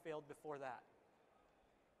last time you failed before that.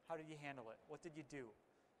 How did you handle it? What did you do?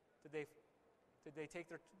 Did they take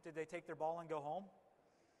their ball and go home?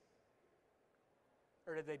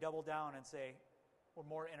 Or did they double down and say, we're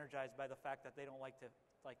more energized by the fact that they don't like to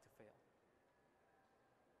fail?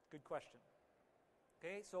 Good question.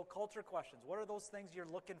 Okay, so culture questions. What are those things you're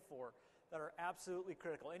looking for that are absolutely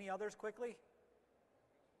critical? Any others quickly?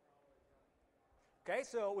 Okay,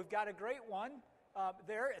 so we've got a great one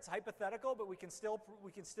there. It's hypothetical, but we can still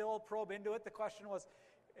probe into it. The question was,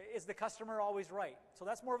 is the customer always right? So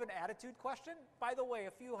that's more of an attitude question. By the way,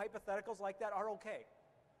 a few hypotheticals like that are okay.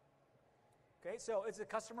 Okay, so is the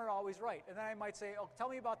customer always right? And then I might say, tell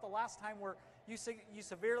me about the last time where you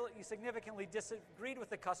significantly disagreed with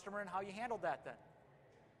the customer and how you handled that then.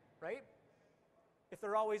 Right? If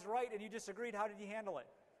they're always right and you disagreed, how did you handle it?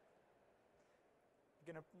 I'm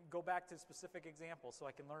going to go back to specific examples so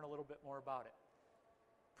I can learn a little bit more about it.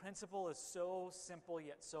 Principle is so simple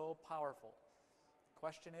yet so powerful. The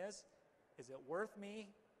question is it worth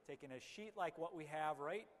me taking a sheet like what we have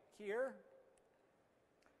right here,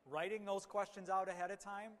 writing those questions out ahead of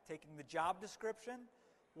time, taking the job description,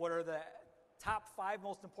 what are the top 5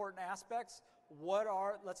 most important aspects,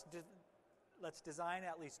 let's design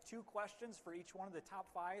at least 2 questions for each one of the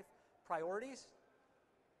top 5 priorities.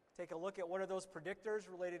 Take a look at what are those predictors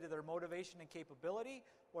related to their motivation and capability,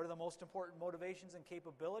 what are the most important motivations and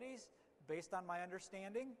capabilities based on my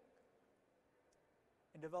understanding,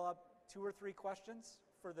 and develop 2 or 3 questions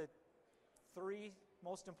for the 3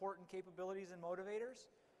 most important capabilities and motivators.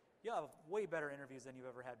 You'll have way better interviews than you've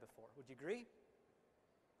ever had before. Would you agree?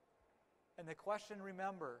 And the question,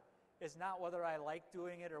 remember, is not whether I like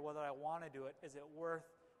doing it or whether I want to do it. Is it worth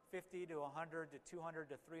 $50 to $100 to $200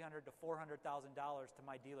 to $300 to $400,000 to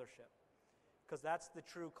my dealership? Because that's the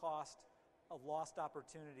true cost of lost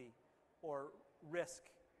opportunity or risk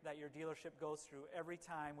that your dealership goes through every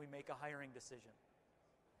time we make a hiring decision.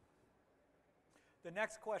 The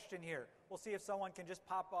next question here, we'll see if someone can just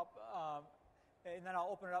pop up, and then I'll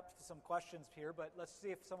open it up to some questions here, but let's see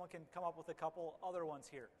if someone can come up with a couple other ones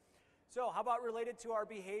here. So how about related to our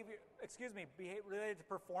behavior, related to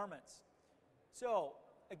performance? So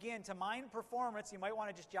again, to mine performance, you might want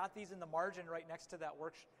to just jot these in the margin right next to that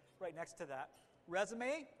right next to that.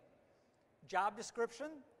 Resume, job description,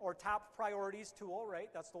 or top priorities tool, right?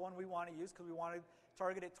 That's the one we want to use because we want to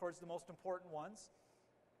target it towards the most important ones.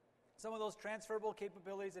 Some of those transferable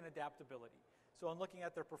capabilities and adaptability. So in looking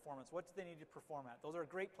at their performance, what do they need to perform at? Those are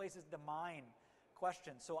great places to mine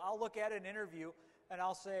questions. So I'll look at an interview and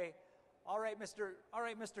I'll say, all right,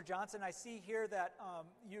 Mr. Johnson, I see here that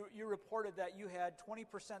you reported that you had 20%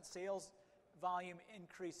 sales volume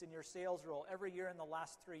increase in your sales role every year in the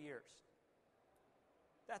last 3 years.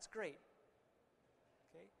 That's great.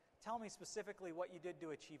 Okay, tell me specifically what you did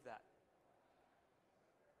to achieve that.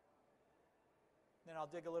 Then I'll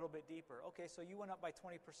dig a little bit deeper. Okay, so you went up by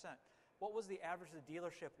 20%. What was the average the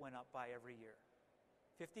dealership went up by every year?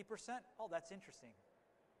 50%? Oh, that's interesting.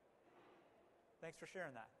 Thanks for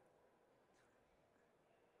sharing that.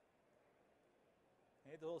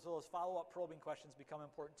 Okay, those follow-up probing questions become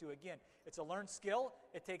important too. Again, it's a learned skill.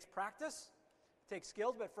 It takes practice. It takes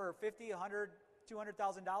skills, but for $50,000, $100,000,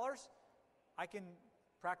 $200,000, I can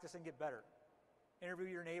practice and get better. Interview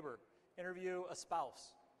your neighbor. Interview a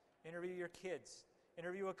spouse. Interview your kids.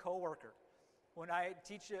 Interview a coworker. When I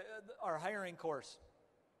teach our hiring course,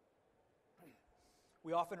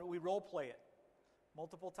 we role play it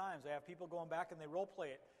multiple times. I have people going back and they role play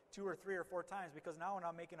it 2 or 3 or 4 times because now when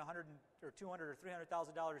I'm making $100,000 or $200,000 or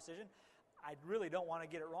 $300,000 decision, I really don't want to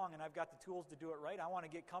get it wrong, and I've got the tools to do it right. I want to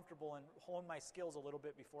get comfortable and hone my skills a little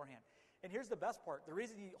bit beforehand. And here's the best part: the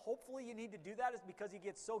reason hopefully you need to do that is because you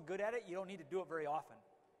get so good at it, you don't need to do it very often.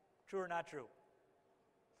 True or not true?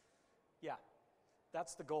 Yeah,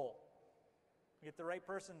 that's the goal. We get the right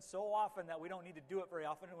person so often that we don't need to do it very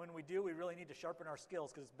often, and when we do, we really need to sharpen our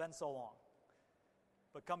skills because it's been so long.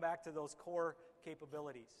 But come back to those core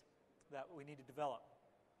capabilities that we need to develop.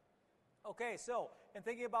 Okay, so in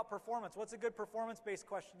thinking about performance, what's a good performance-based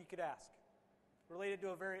question you could ask related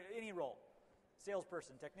to any role?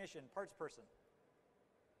 Salesperson, technician, parts person.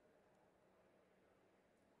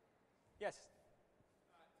 Yes?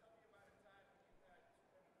 Tell me about a time when you had too many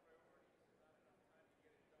priorities and not enough time to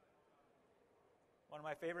get it done. One of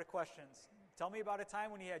my favorite questions. Tell me about a time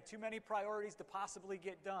when you had too many priorities to possibly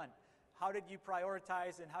get done. How did you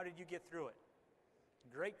prioritize and how did you get through it?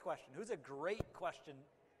 Great question. Who's a great question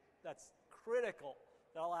that's critical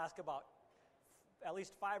that I'll ask about? At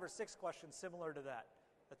least 5 or 6 questions similar to that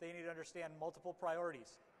they need to understand multiple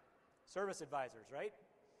priorities. Service advisors, right?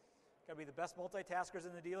 Got to be the best multitaskers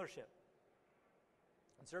in the dealership.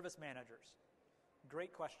 And service managers.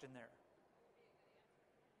 Great question there.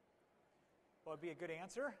 What would be a good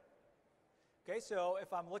answer? Okay, so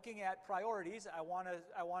if I'm looking at priorities, I want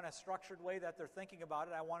a structured way that they're thinking about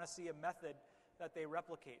it. I want to see a method that they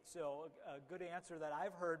replicate. So a good answer that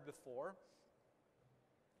I've heard before,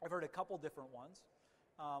 I've heard a couple different ones.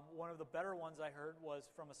 One of the better ones I heard was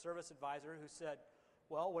from a service advisor who said,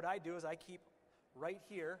 well, what I do is I keep right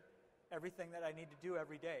here everything that I need to do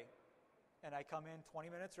every day. And I come in 20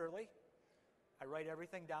 minutes early. I write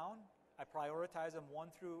everything down. I prioritize them one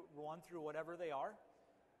through whatever they are.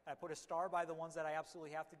 I put a star by the ones that I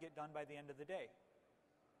absolutely have to get done by the end of the day.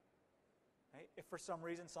 Right? If for some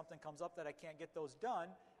reason something comes up that I can't get those done,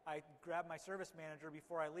 I grab my service manager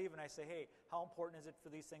before I leave and I say, hey, how important is it for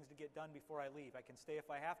these things to get done before I leave? I can stay if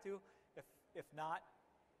I have to. If not,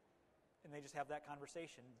 and they just have that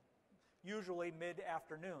conversation. Usually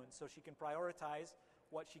mid-afternoon, so she can prioritize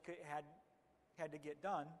what she had to get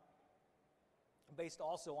done based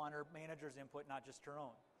also on her manager's input, not just her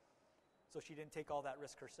own. So she didn't take all that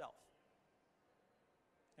risk herself.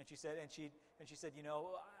 And she said, you know,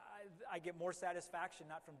 I get more satisfaction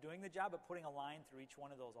not from doing the job, but putting a line through each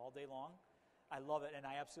one of those all day long. I love it, and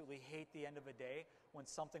I absolutely hate the end of a day when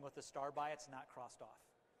something with a star by it's not crossed off.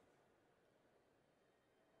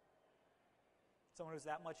 Someone who's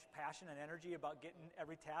that much passion and energy about getting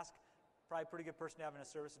every task, probably a pretty good person to have in a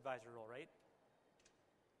service advisor role, right?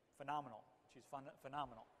 Phenomenal. She's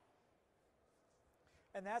phenomenal.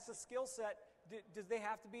 And that's a skill set. Does they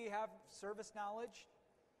have to have service knowledge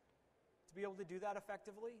to be able to do that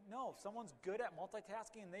effectively? No. If someone's good at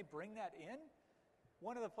multitasking and they bring that in,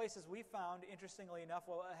 one of the places we found, interestingly enough,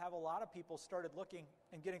 will have a lot of people started looking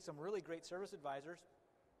and getting some really great service advisors,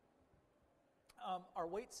 are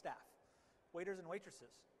wait staff, waiters and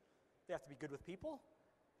waitresses. They have to be good with people.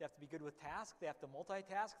 They have to be good with tasks. They have to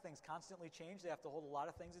multitask. Things constantly change. They have to hold a lot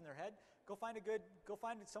of things in their head. Go find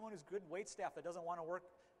someone who's good wait staff that doesn't want to work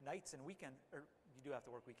nights and weekends. Or you do have to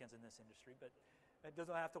work weekends in this industry, but that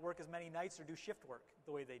doesn't have to work as many nights or do shift work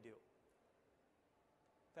the way they do.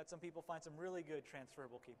 That some people find some really good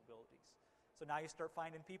transferable capabilities. So now you start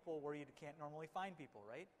finding people where you can't normally find people,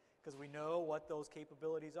 right? Because we know what those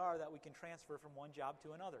capabilities are that we can transfer from one job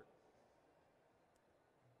to another.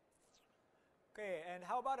 Okay, and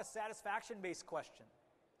how about a satisfaction-based question?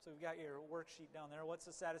 So we've got your worksheet down there. What's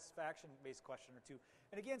a satisfaction-based question or two?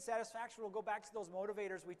 And again, satisfaction will go back to those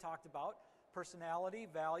motivators we talked about: personality,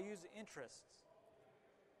 values, interests.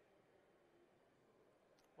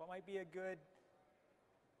 What might be a good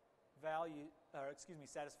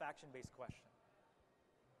satisfaction-based question?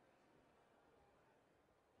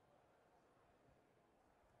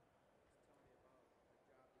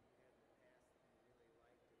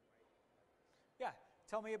 Yeah,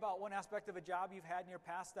 tell me about one aspect of a job you've had in your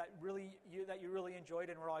past that you really enjoyed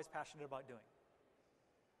and were always passionate about doing.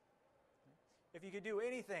 If you could do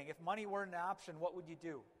anything, if money weren't an option, what would you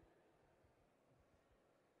do?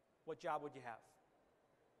 What job would you have?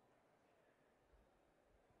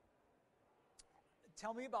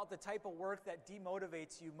 Tell me about the type of work that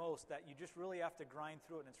demotivates you most, that you just really have to grind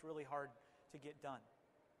through it and it's really hard to get done.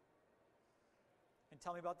 And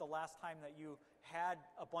tell me about the last time that you had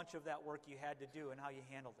a bunch of that work you had to do and how you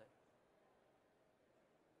handled it.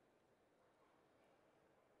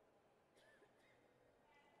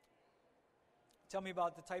 Tell me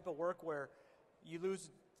about the type of work where you lose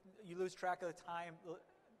track of the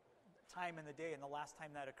time in the day and the last time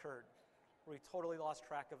that occurred, where you totally lost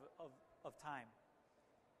track of time.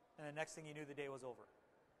 And the next thing you knew, the day was over.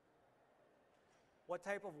 What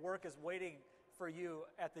type of work is waiting for you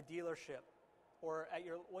at the dealership? Or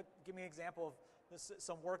give me an example of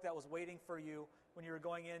some work that was waiting for you when you were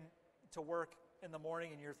going in to work in the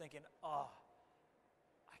morning and you're thinking, oh,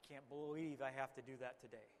 I can't believe I have to do that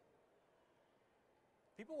today.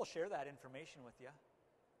 People will share that information with you.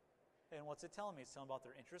 And what's it telling me? It's telling about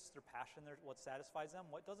their interests, their passion, what satisfies them,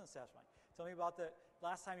 what doesn't satisfy. Tell me about the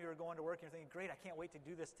last time you were going to work and you're thinking, great, I can't wait to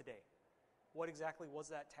do this today. What exactly was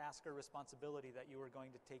that task or responsibility that you were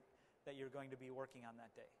going to take, that you're going to be working on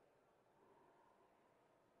that day?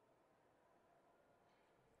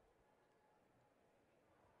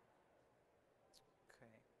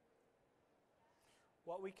 Okay.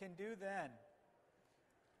 What we can do then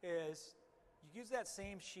is you use that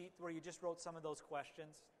same sheet where you just wrote some of those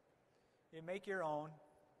questions. You make your own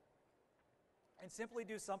and simply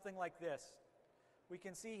do something like this. We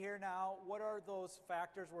can see here now what are those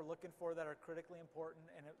factors we're looking for that are critically important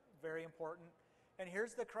and very important. And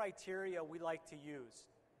here's the criteria we like to use.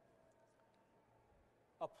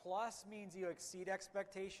 A plus means you exceed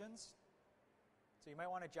expectations. So you might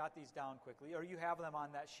want to jot these down quickly, or you have them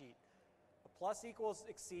on that sheet. A plus equals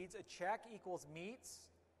exceeds. A check equals meets.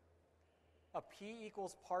 A P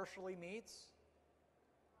equals partially meets.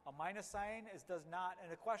 A minus sign is does not,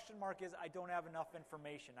 and a question mark is I don't have enough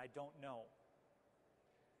information, I don't know.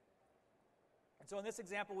 And so in this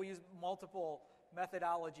example, we use multiple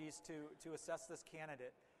methodologies to assess this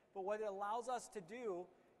candidate. But what it allows us to do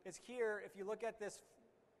is here, if you look at this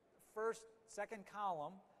second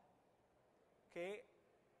column, okay,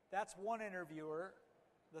 that's one interviewer.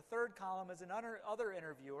 The third column is another other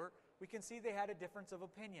interviewer. We can see they had a difference of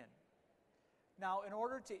opinion. Now, in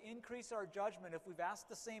order to increase our judgment, if we've asked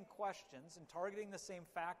the same questions and targeting the same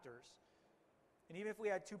factors, and even if we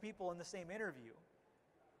had two people in the same interview,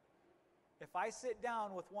 if I sit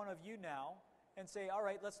down with one of you now and say, all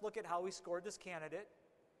right, let's look at how we scored this candidate,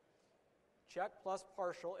 check plus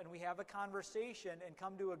partial, and we have a conversation and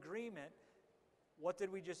come to agreement, what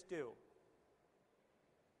did we just do?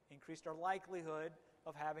 Increased our likelihood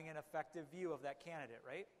of having an effective view of that candidate,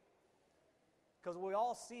 right? Because we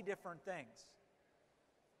all see different things.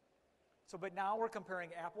 But now we're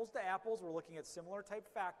comparing apples to apples. We're looking at similar type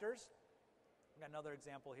factors. I've got another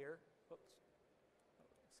example here. Oops.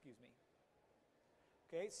 Excuse me.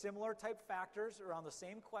 Okay, similar type factors around the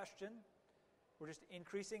same question. We're just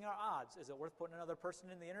increasing our odds. Is it worth putting another person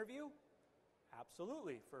in the interview?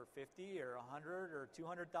 Absolutely. For $50 or $100 or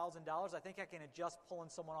 $200,000, I think I can adjust pulling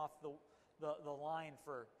someone off the line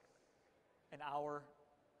for an hour,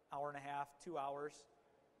 hour and a half, 2 hours.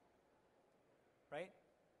 Right?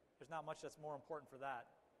 There's not much that's more important for that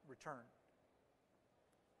return.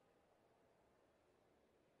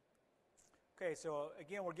 Okay, so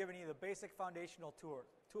again, we're giving you the basic foundational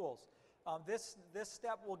tools. This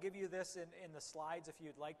step will give you this in the slides if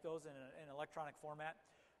you'd like those in an electronic format.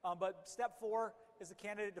 But step 4 is the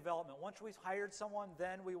candidate development. Once we've hired someone,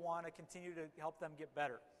 then we want to continue to help them get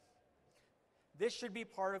better. This should be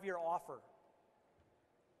part of your offer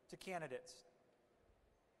to candidates.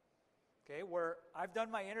 Okay, where I've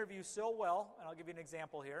done my interview so well, and I'll give you an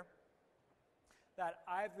example here, that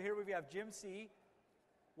here we have Jim C.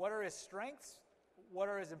 What are his strengths? What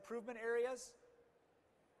are his improvement areas?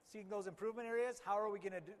 Seeing those improvement areas, how are we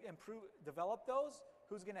going to develop those?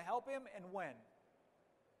 Who's going to help him, and when?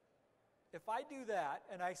 If I do that,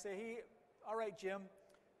 and I say, hey, all right, Jim,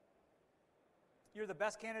 you're the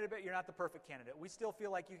best candidate, but you're not the perfect candidate. We still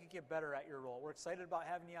feel like you could get better at your role. We're excited about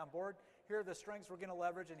having you on board. Here are the strengths we're going to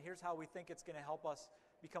leverage, and here's how we think it's going to help us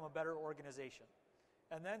become a better organization.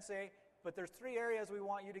 And then say, but there's 3 areas we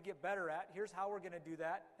want you to get better at. Here's how we're going to do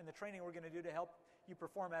that, and the training we're going to do to help you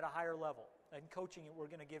perform at a higher level, and coaching we're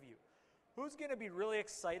going to give you. Who's going to be really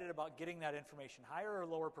excited about getting that information, higher or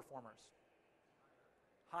lower performers?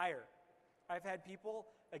 Higher. I've had people,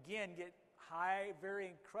 again, get high, very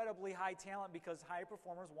incredibly high talent because high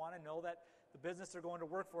performers want to know that the business they're going to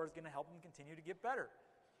work for is going to help them continue to get better.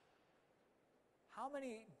 How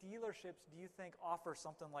many dealerships do you think offer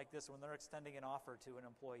something like this when they're extending an offer to an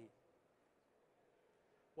employee?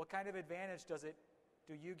 What kind of advantage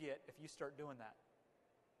do you get if you start doing that?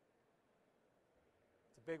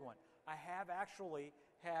 It's a big one. I have actually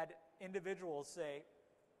had individuals say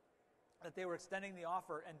that they were extending the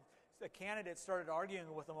offer and the candidate started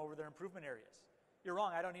arguing with them over their improvement areas. You're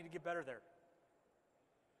wrong, I don't need to get better there.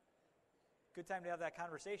 Good time to have that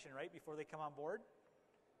conversation, right, before they come on board?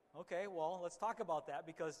 Okay, well, let's talk about that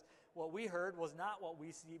because what we heard was not what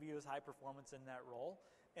we see as high performance in that role.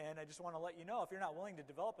 And I just want to let you know, if you're not willing to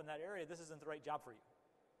develop in that area, this isn't the right job for you.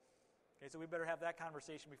 Okay, so we better have that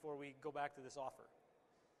conversation before we go back to this offer.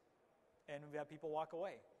 And we've had people walk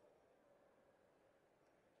away.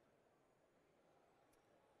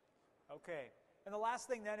 Okay, and the last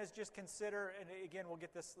thing then is just consider, and again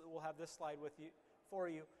we'll have this slide with you for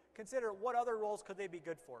you. Consider what other roles could they be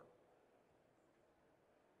good for.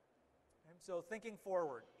 And so thinking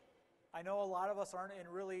forward, I know a lot of us aren't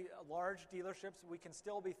in really large dealerships. We can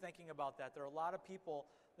still be thinking about that. There are a lot of people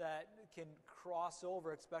that can cross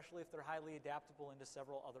over, especially if they're highly adaptable into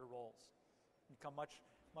several other roles, become much,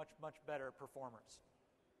 much, much better performers.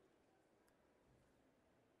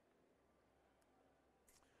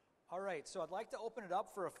 All right, so I'd like to open it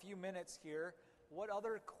up for a few minutes here. What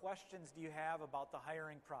other questions do you have about the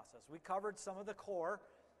hiring process? We covered some of the core.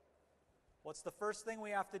 What's the first thing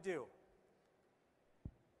we have to do?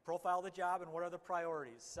 Profile the job and what are the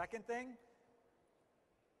priorities? Second thing,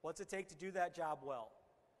 what's it take to do that job well?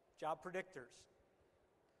 Job predictors.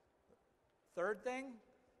 Third thing,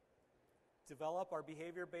 develop our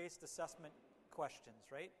behavior-based assessment questions,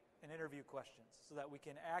 right? And interview questions so that we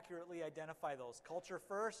can accurately identify those. Culture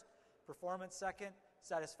first, performance second,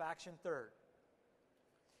 satisfaction third.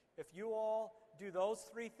 If you all do those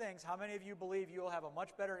 3 things, how many of you believe you will have a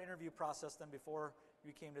much better interview process than before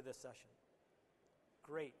you came to this session?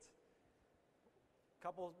 Great. A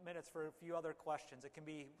couple minutes for a few other questions. It can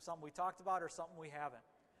be something we talked about or something we haven't.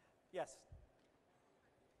 Yes?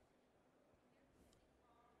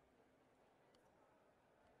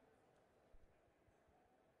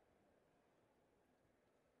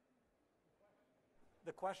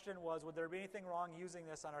 The question was, would there be anything wrong using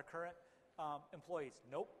this on our current employees?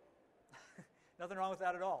 Nope. Nothing wrong with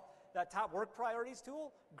that at all. That top work priorities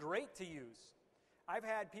tool, great to use. I've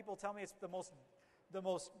had people tell me it's the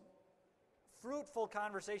most fruitful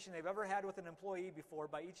conversation they've ever had with an employee before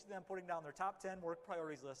by each of them putting down their top 10 work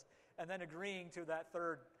priorities list and then agreeing to that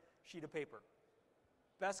third sheet of paper.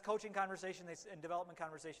 Best coaching conversation and development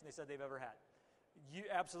conversation they said they've ever had. You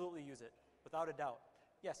absolutely use it, without a doubt.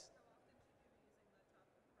 Yes?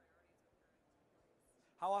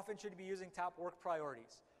 How often should you be using top work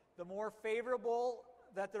priorities? The more favorable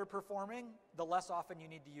that they're performing, the less often you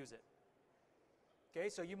need to use it. Okay,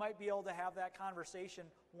 so you might be able to have that conversation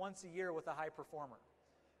once a year with a high performer.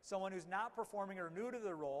 Someone who's not performing or new to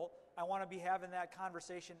the role, I want to be having that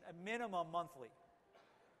conversation a minimum monthly.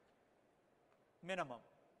 Minimum.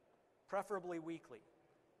 Preferably weekly.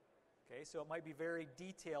 Okay, so it might be very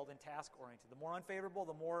detailed and task-oriented. The more unfavorable,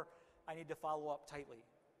 the more I need to follow up tightly.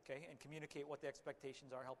 Okay, and communicate what the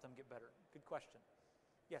expectations are, help them get better. Good question.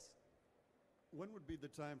 Yes? When would be the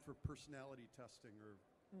time for personality testing or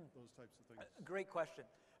those types of things? Great question.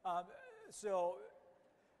 So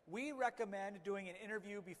we recommend doing an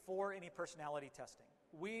interview before any personality testing.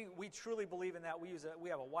 We truly believe in that. We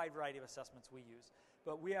have a wide variety of assessments we use,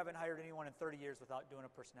 but we haven't hired anyone in 30 years without doing a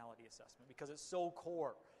personality assessment because it's so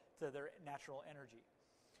core to their natural energy.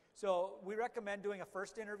 So we recommend doing a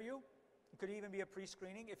first interview, could even be a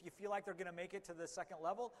pre-screening. If you feel like they're going to make it to the second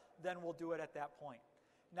level, then we'll do it at that point.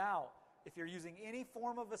 Now, if you're using any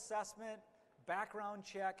form of assessment, background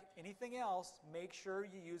check, anything else, make sure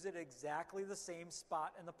you use it exactly the same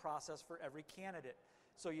spot in the process for every candidate,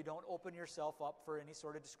 so you don't open yourself up for any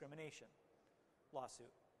sort of discrimination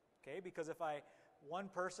lawsuit. Okay, because if I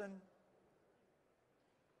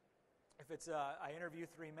interview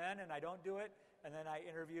 3 men and I don't do it, and then I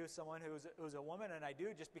interview someone who's a woman and I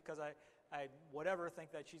do, just because I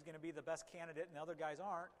think that she's going to be the best candidate and the other guys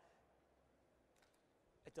aren't,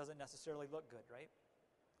 it doesn't necessarily look good, right?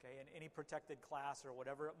 Okay, in any protected class or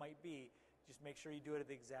whatever it might be, just make sure you do it at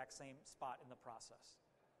the exact same spot in the process.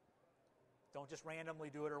 Don't just randomly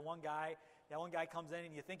do it, or that one guy comes in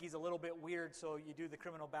and you think he's a little bit weird, so you do the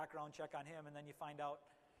criminal background check on him, and then you find out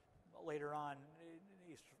later on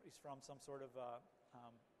he's from some sort of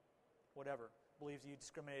believes you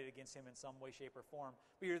discriminated against him in some way, shape, or form,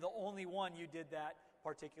 but you're the only one you did that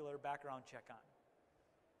particular background check on.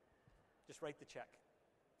 Just write the check.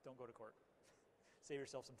 Don't go to court. Save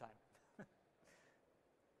yourself some time.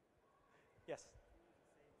 Yes?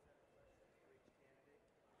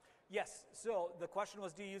 Yes. So the question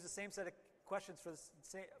was, do you use the same set of questions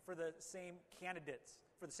for the same candidates,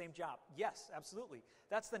 for the same job? Yes, absolutely.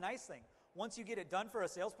 That's the nice thing. Once you get it done for a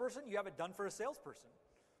salesperson, you have it done for a salesperson.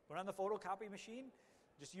 Put on the photocopy machine,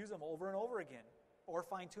 just use them over and over again, or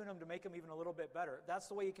fine-tune them to make them even a little bit better. That's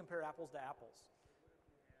the way you compare apples to apples.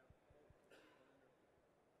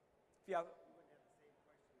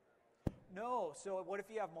 No, so what if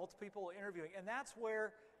you have multiple people interviewing? And that's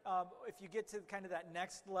where, if you get to kind of that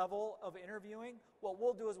next level of interviewing, what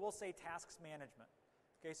we'll do is we'll say tasks management.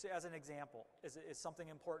 Okay, so as an example, is something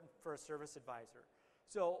important for a service advisor.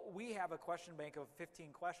 So we have a question bank of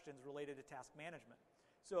 15 questions related to task management.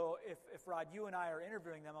 So if Rod, you and I are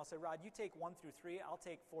interviewing them, I'll say, Rod, you take 1 through 3, I'll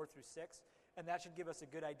take 4 through 6, and that should give us a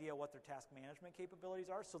good idea what their task management capabilities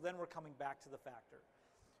are. So then we're coming back to the factor.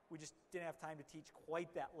 We just didn't have time to teach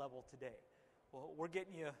quite that level today. Well, we're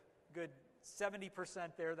getting you a good 70%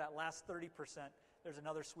 there. That last 30%, there's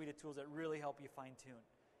another suite of tools that really help you fine-tune.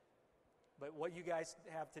 But what you guys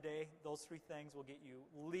have today, those 3 things will get you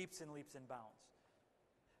leaps and leaps and bounds.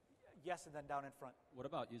 Yes, and then down in front. What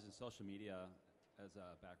about using social media as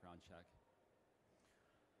a background check?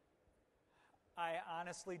 I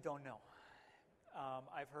honestly don't know.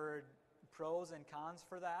 I've heard pros and cons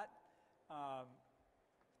for that.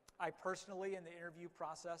 I personally, in the interview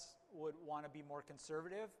process, would want to be more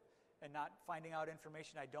conservative and not finding out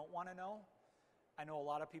information I don't want to know. I know a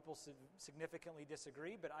lot of people significantly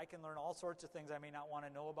disagree, but I can learn all sorts of things I may not want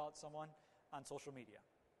to know about someone on social media,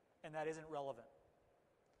 and that isn't relevant.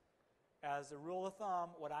 As a rule of thumb,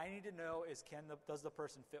 what I need to know is does the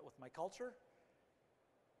person fit with my culture?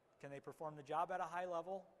 Can they perform the job at a high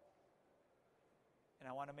level? And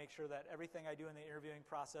I want to make sure that everything I do in the interviewing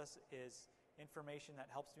process is information that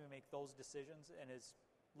helps me make those decisions and is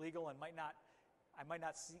legal, and I might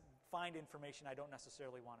not find information I don't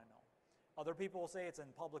necessarily want to know. Other people will say it's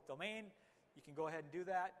in public domain. You can go ahead and do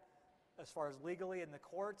that. As far as legally in the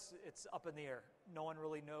courts, it's up in the air. No one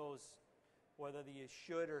really knows whether you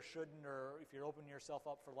should or shouldn't, or if you're opening yourself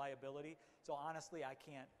up for liability. So honestly, I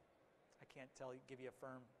can't give you a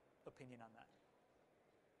firm opinion on that.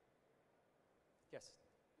 Yes?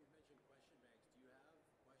 You mentioned question banks. Do you have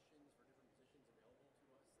questions for different positions available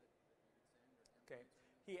to us that you could send or Okay.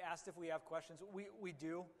 He asked if we have questions. We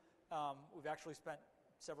do. We've actually spent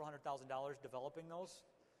several $100,000 developing those,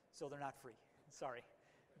 so they're not free. Sorry.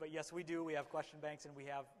 But yes, we do. We have question banks, and we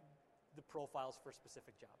have the profiles for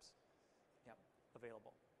specific jobs. Yep,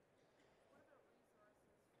 available.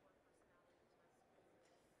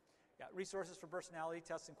 Yeah, resources for personality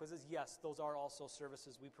tests and quizzes. Yes, those are also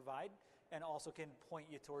services we provide, and also can point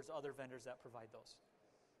you towards other vendors that provide those.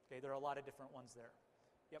 Okay, there are a lot of different ones there.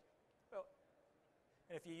 Yep. Oh.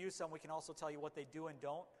 And if you use some, we can also tell you what they do and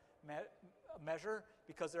don't measure,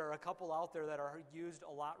 because there are a couple out there that are used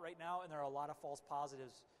a lot right now, and there are a lot of false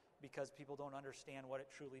positives because people don't understand what it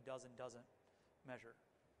truly does and doesn't measure.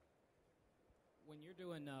 When you're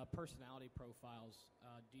doing personality profiles,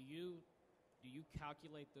 do you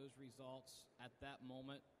calculate those results at that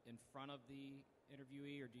moment in front of the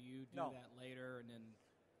interviewee, or do you do No. that later and then?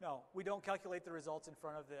 No, we don't calculate the results in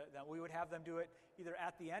front of them. We would have them do it either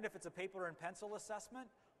at the end. If it's a paper and pencil assessment,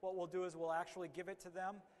 what we'll do is we'll actually give it to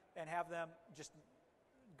them and have them just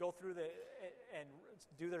go through and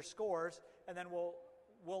do their scores, and then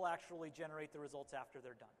we'll actually generate the results after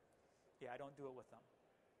they're done. Yeah, I don't do it with them.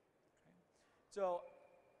 Okay. So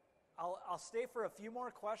I'll stay for a few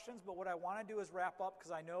more questions, but what I want to do is wrap up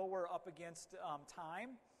because I know we're up against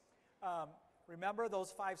time. Remember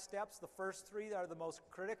those 5 steps. The first 3 are the most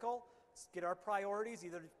critical. Let's get our priorities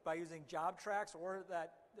either by using job tracks or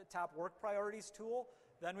the top work priorities tool.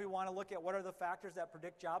 Then we want to look at what are the factors that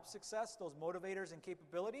predict job success, those motivators and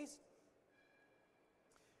capabilities.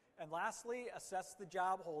 And lastly, assess the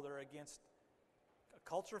job holder against a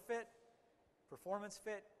culture fit, performance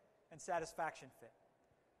fit, and satisfaction fit.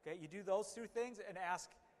 Okay, you do those 2 things and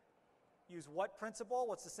use what principle?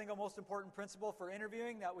 What's the single most important principle for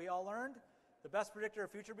interviewing that we all learned? The best predictor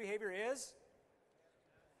of future behavior is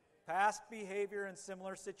past behavior in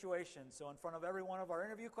similar situations. So in front of every one of our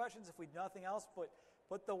interview questions, if we do nothing else,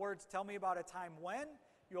 put the words, tell me about a time when,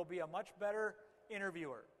 you'll be a much better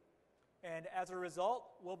interviewer. And as a result,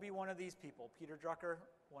 we'll be one of these people. Peter Drucker,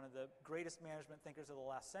 one of the greatest management thinkers of the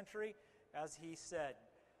last century, as he said,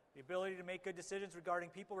 the ability to make good decisions regarding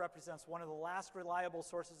people represents one of the last reliable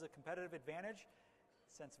sources of competitive advantage,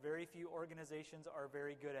 since very few organizations are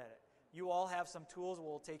very good at it. You all have some tools that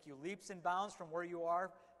will take you leaps and bounds from where you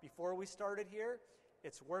are before we started here.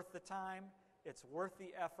 It's worth the time. It's worth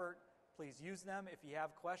the effort. Please use them. If you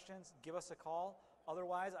have questions, give us a call.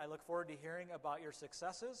 Otherwise, I look forward to hearing about your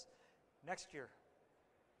successes next year.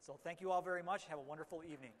 So thank you all very much. Have a wonderful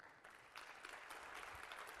evening.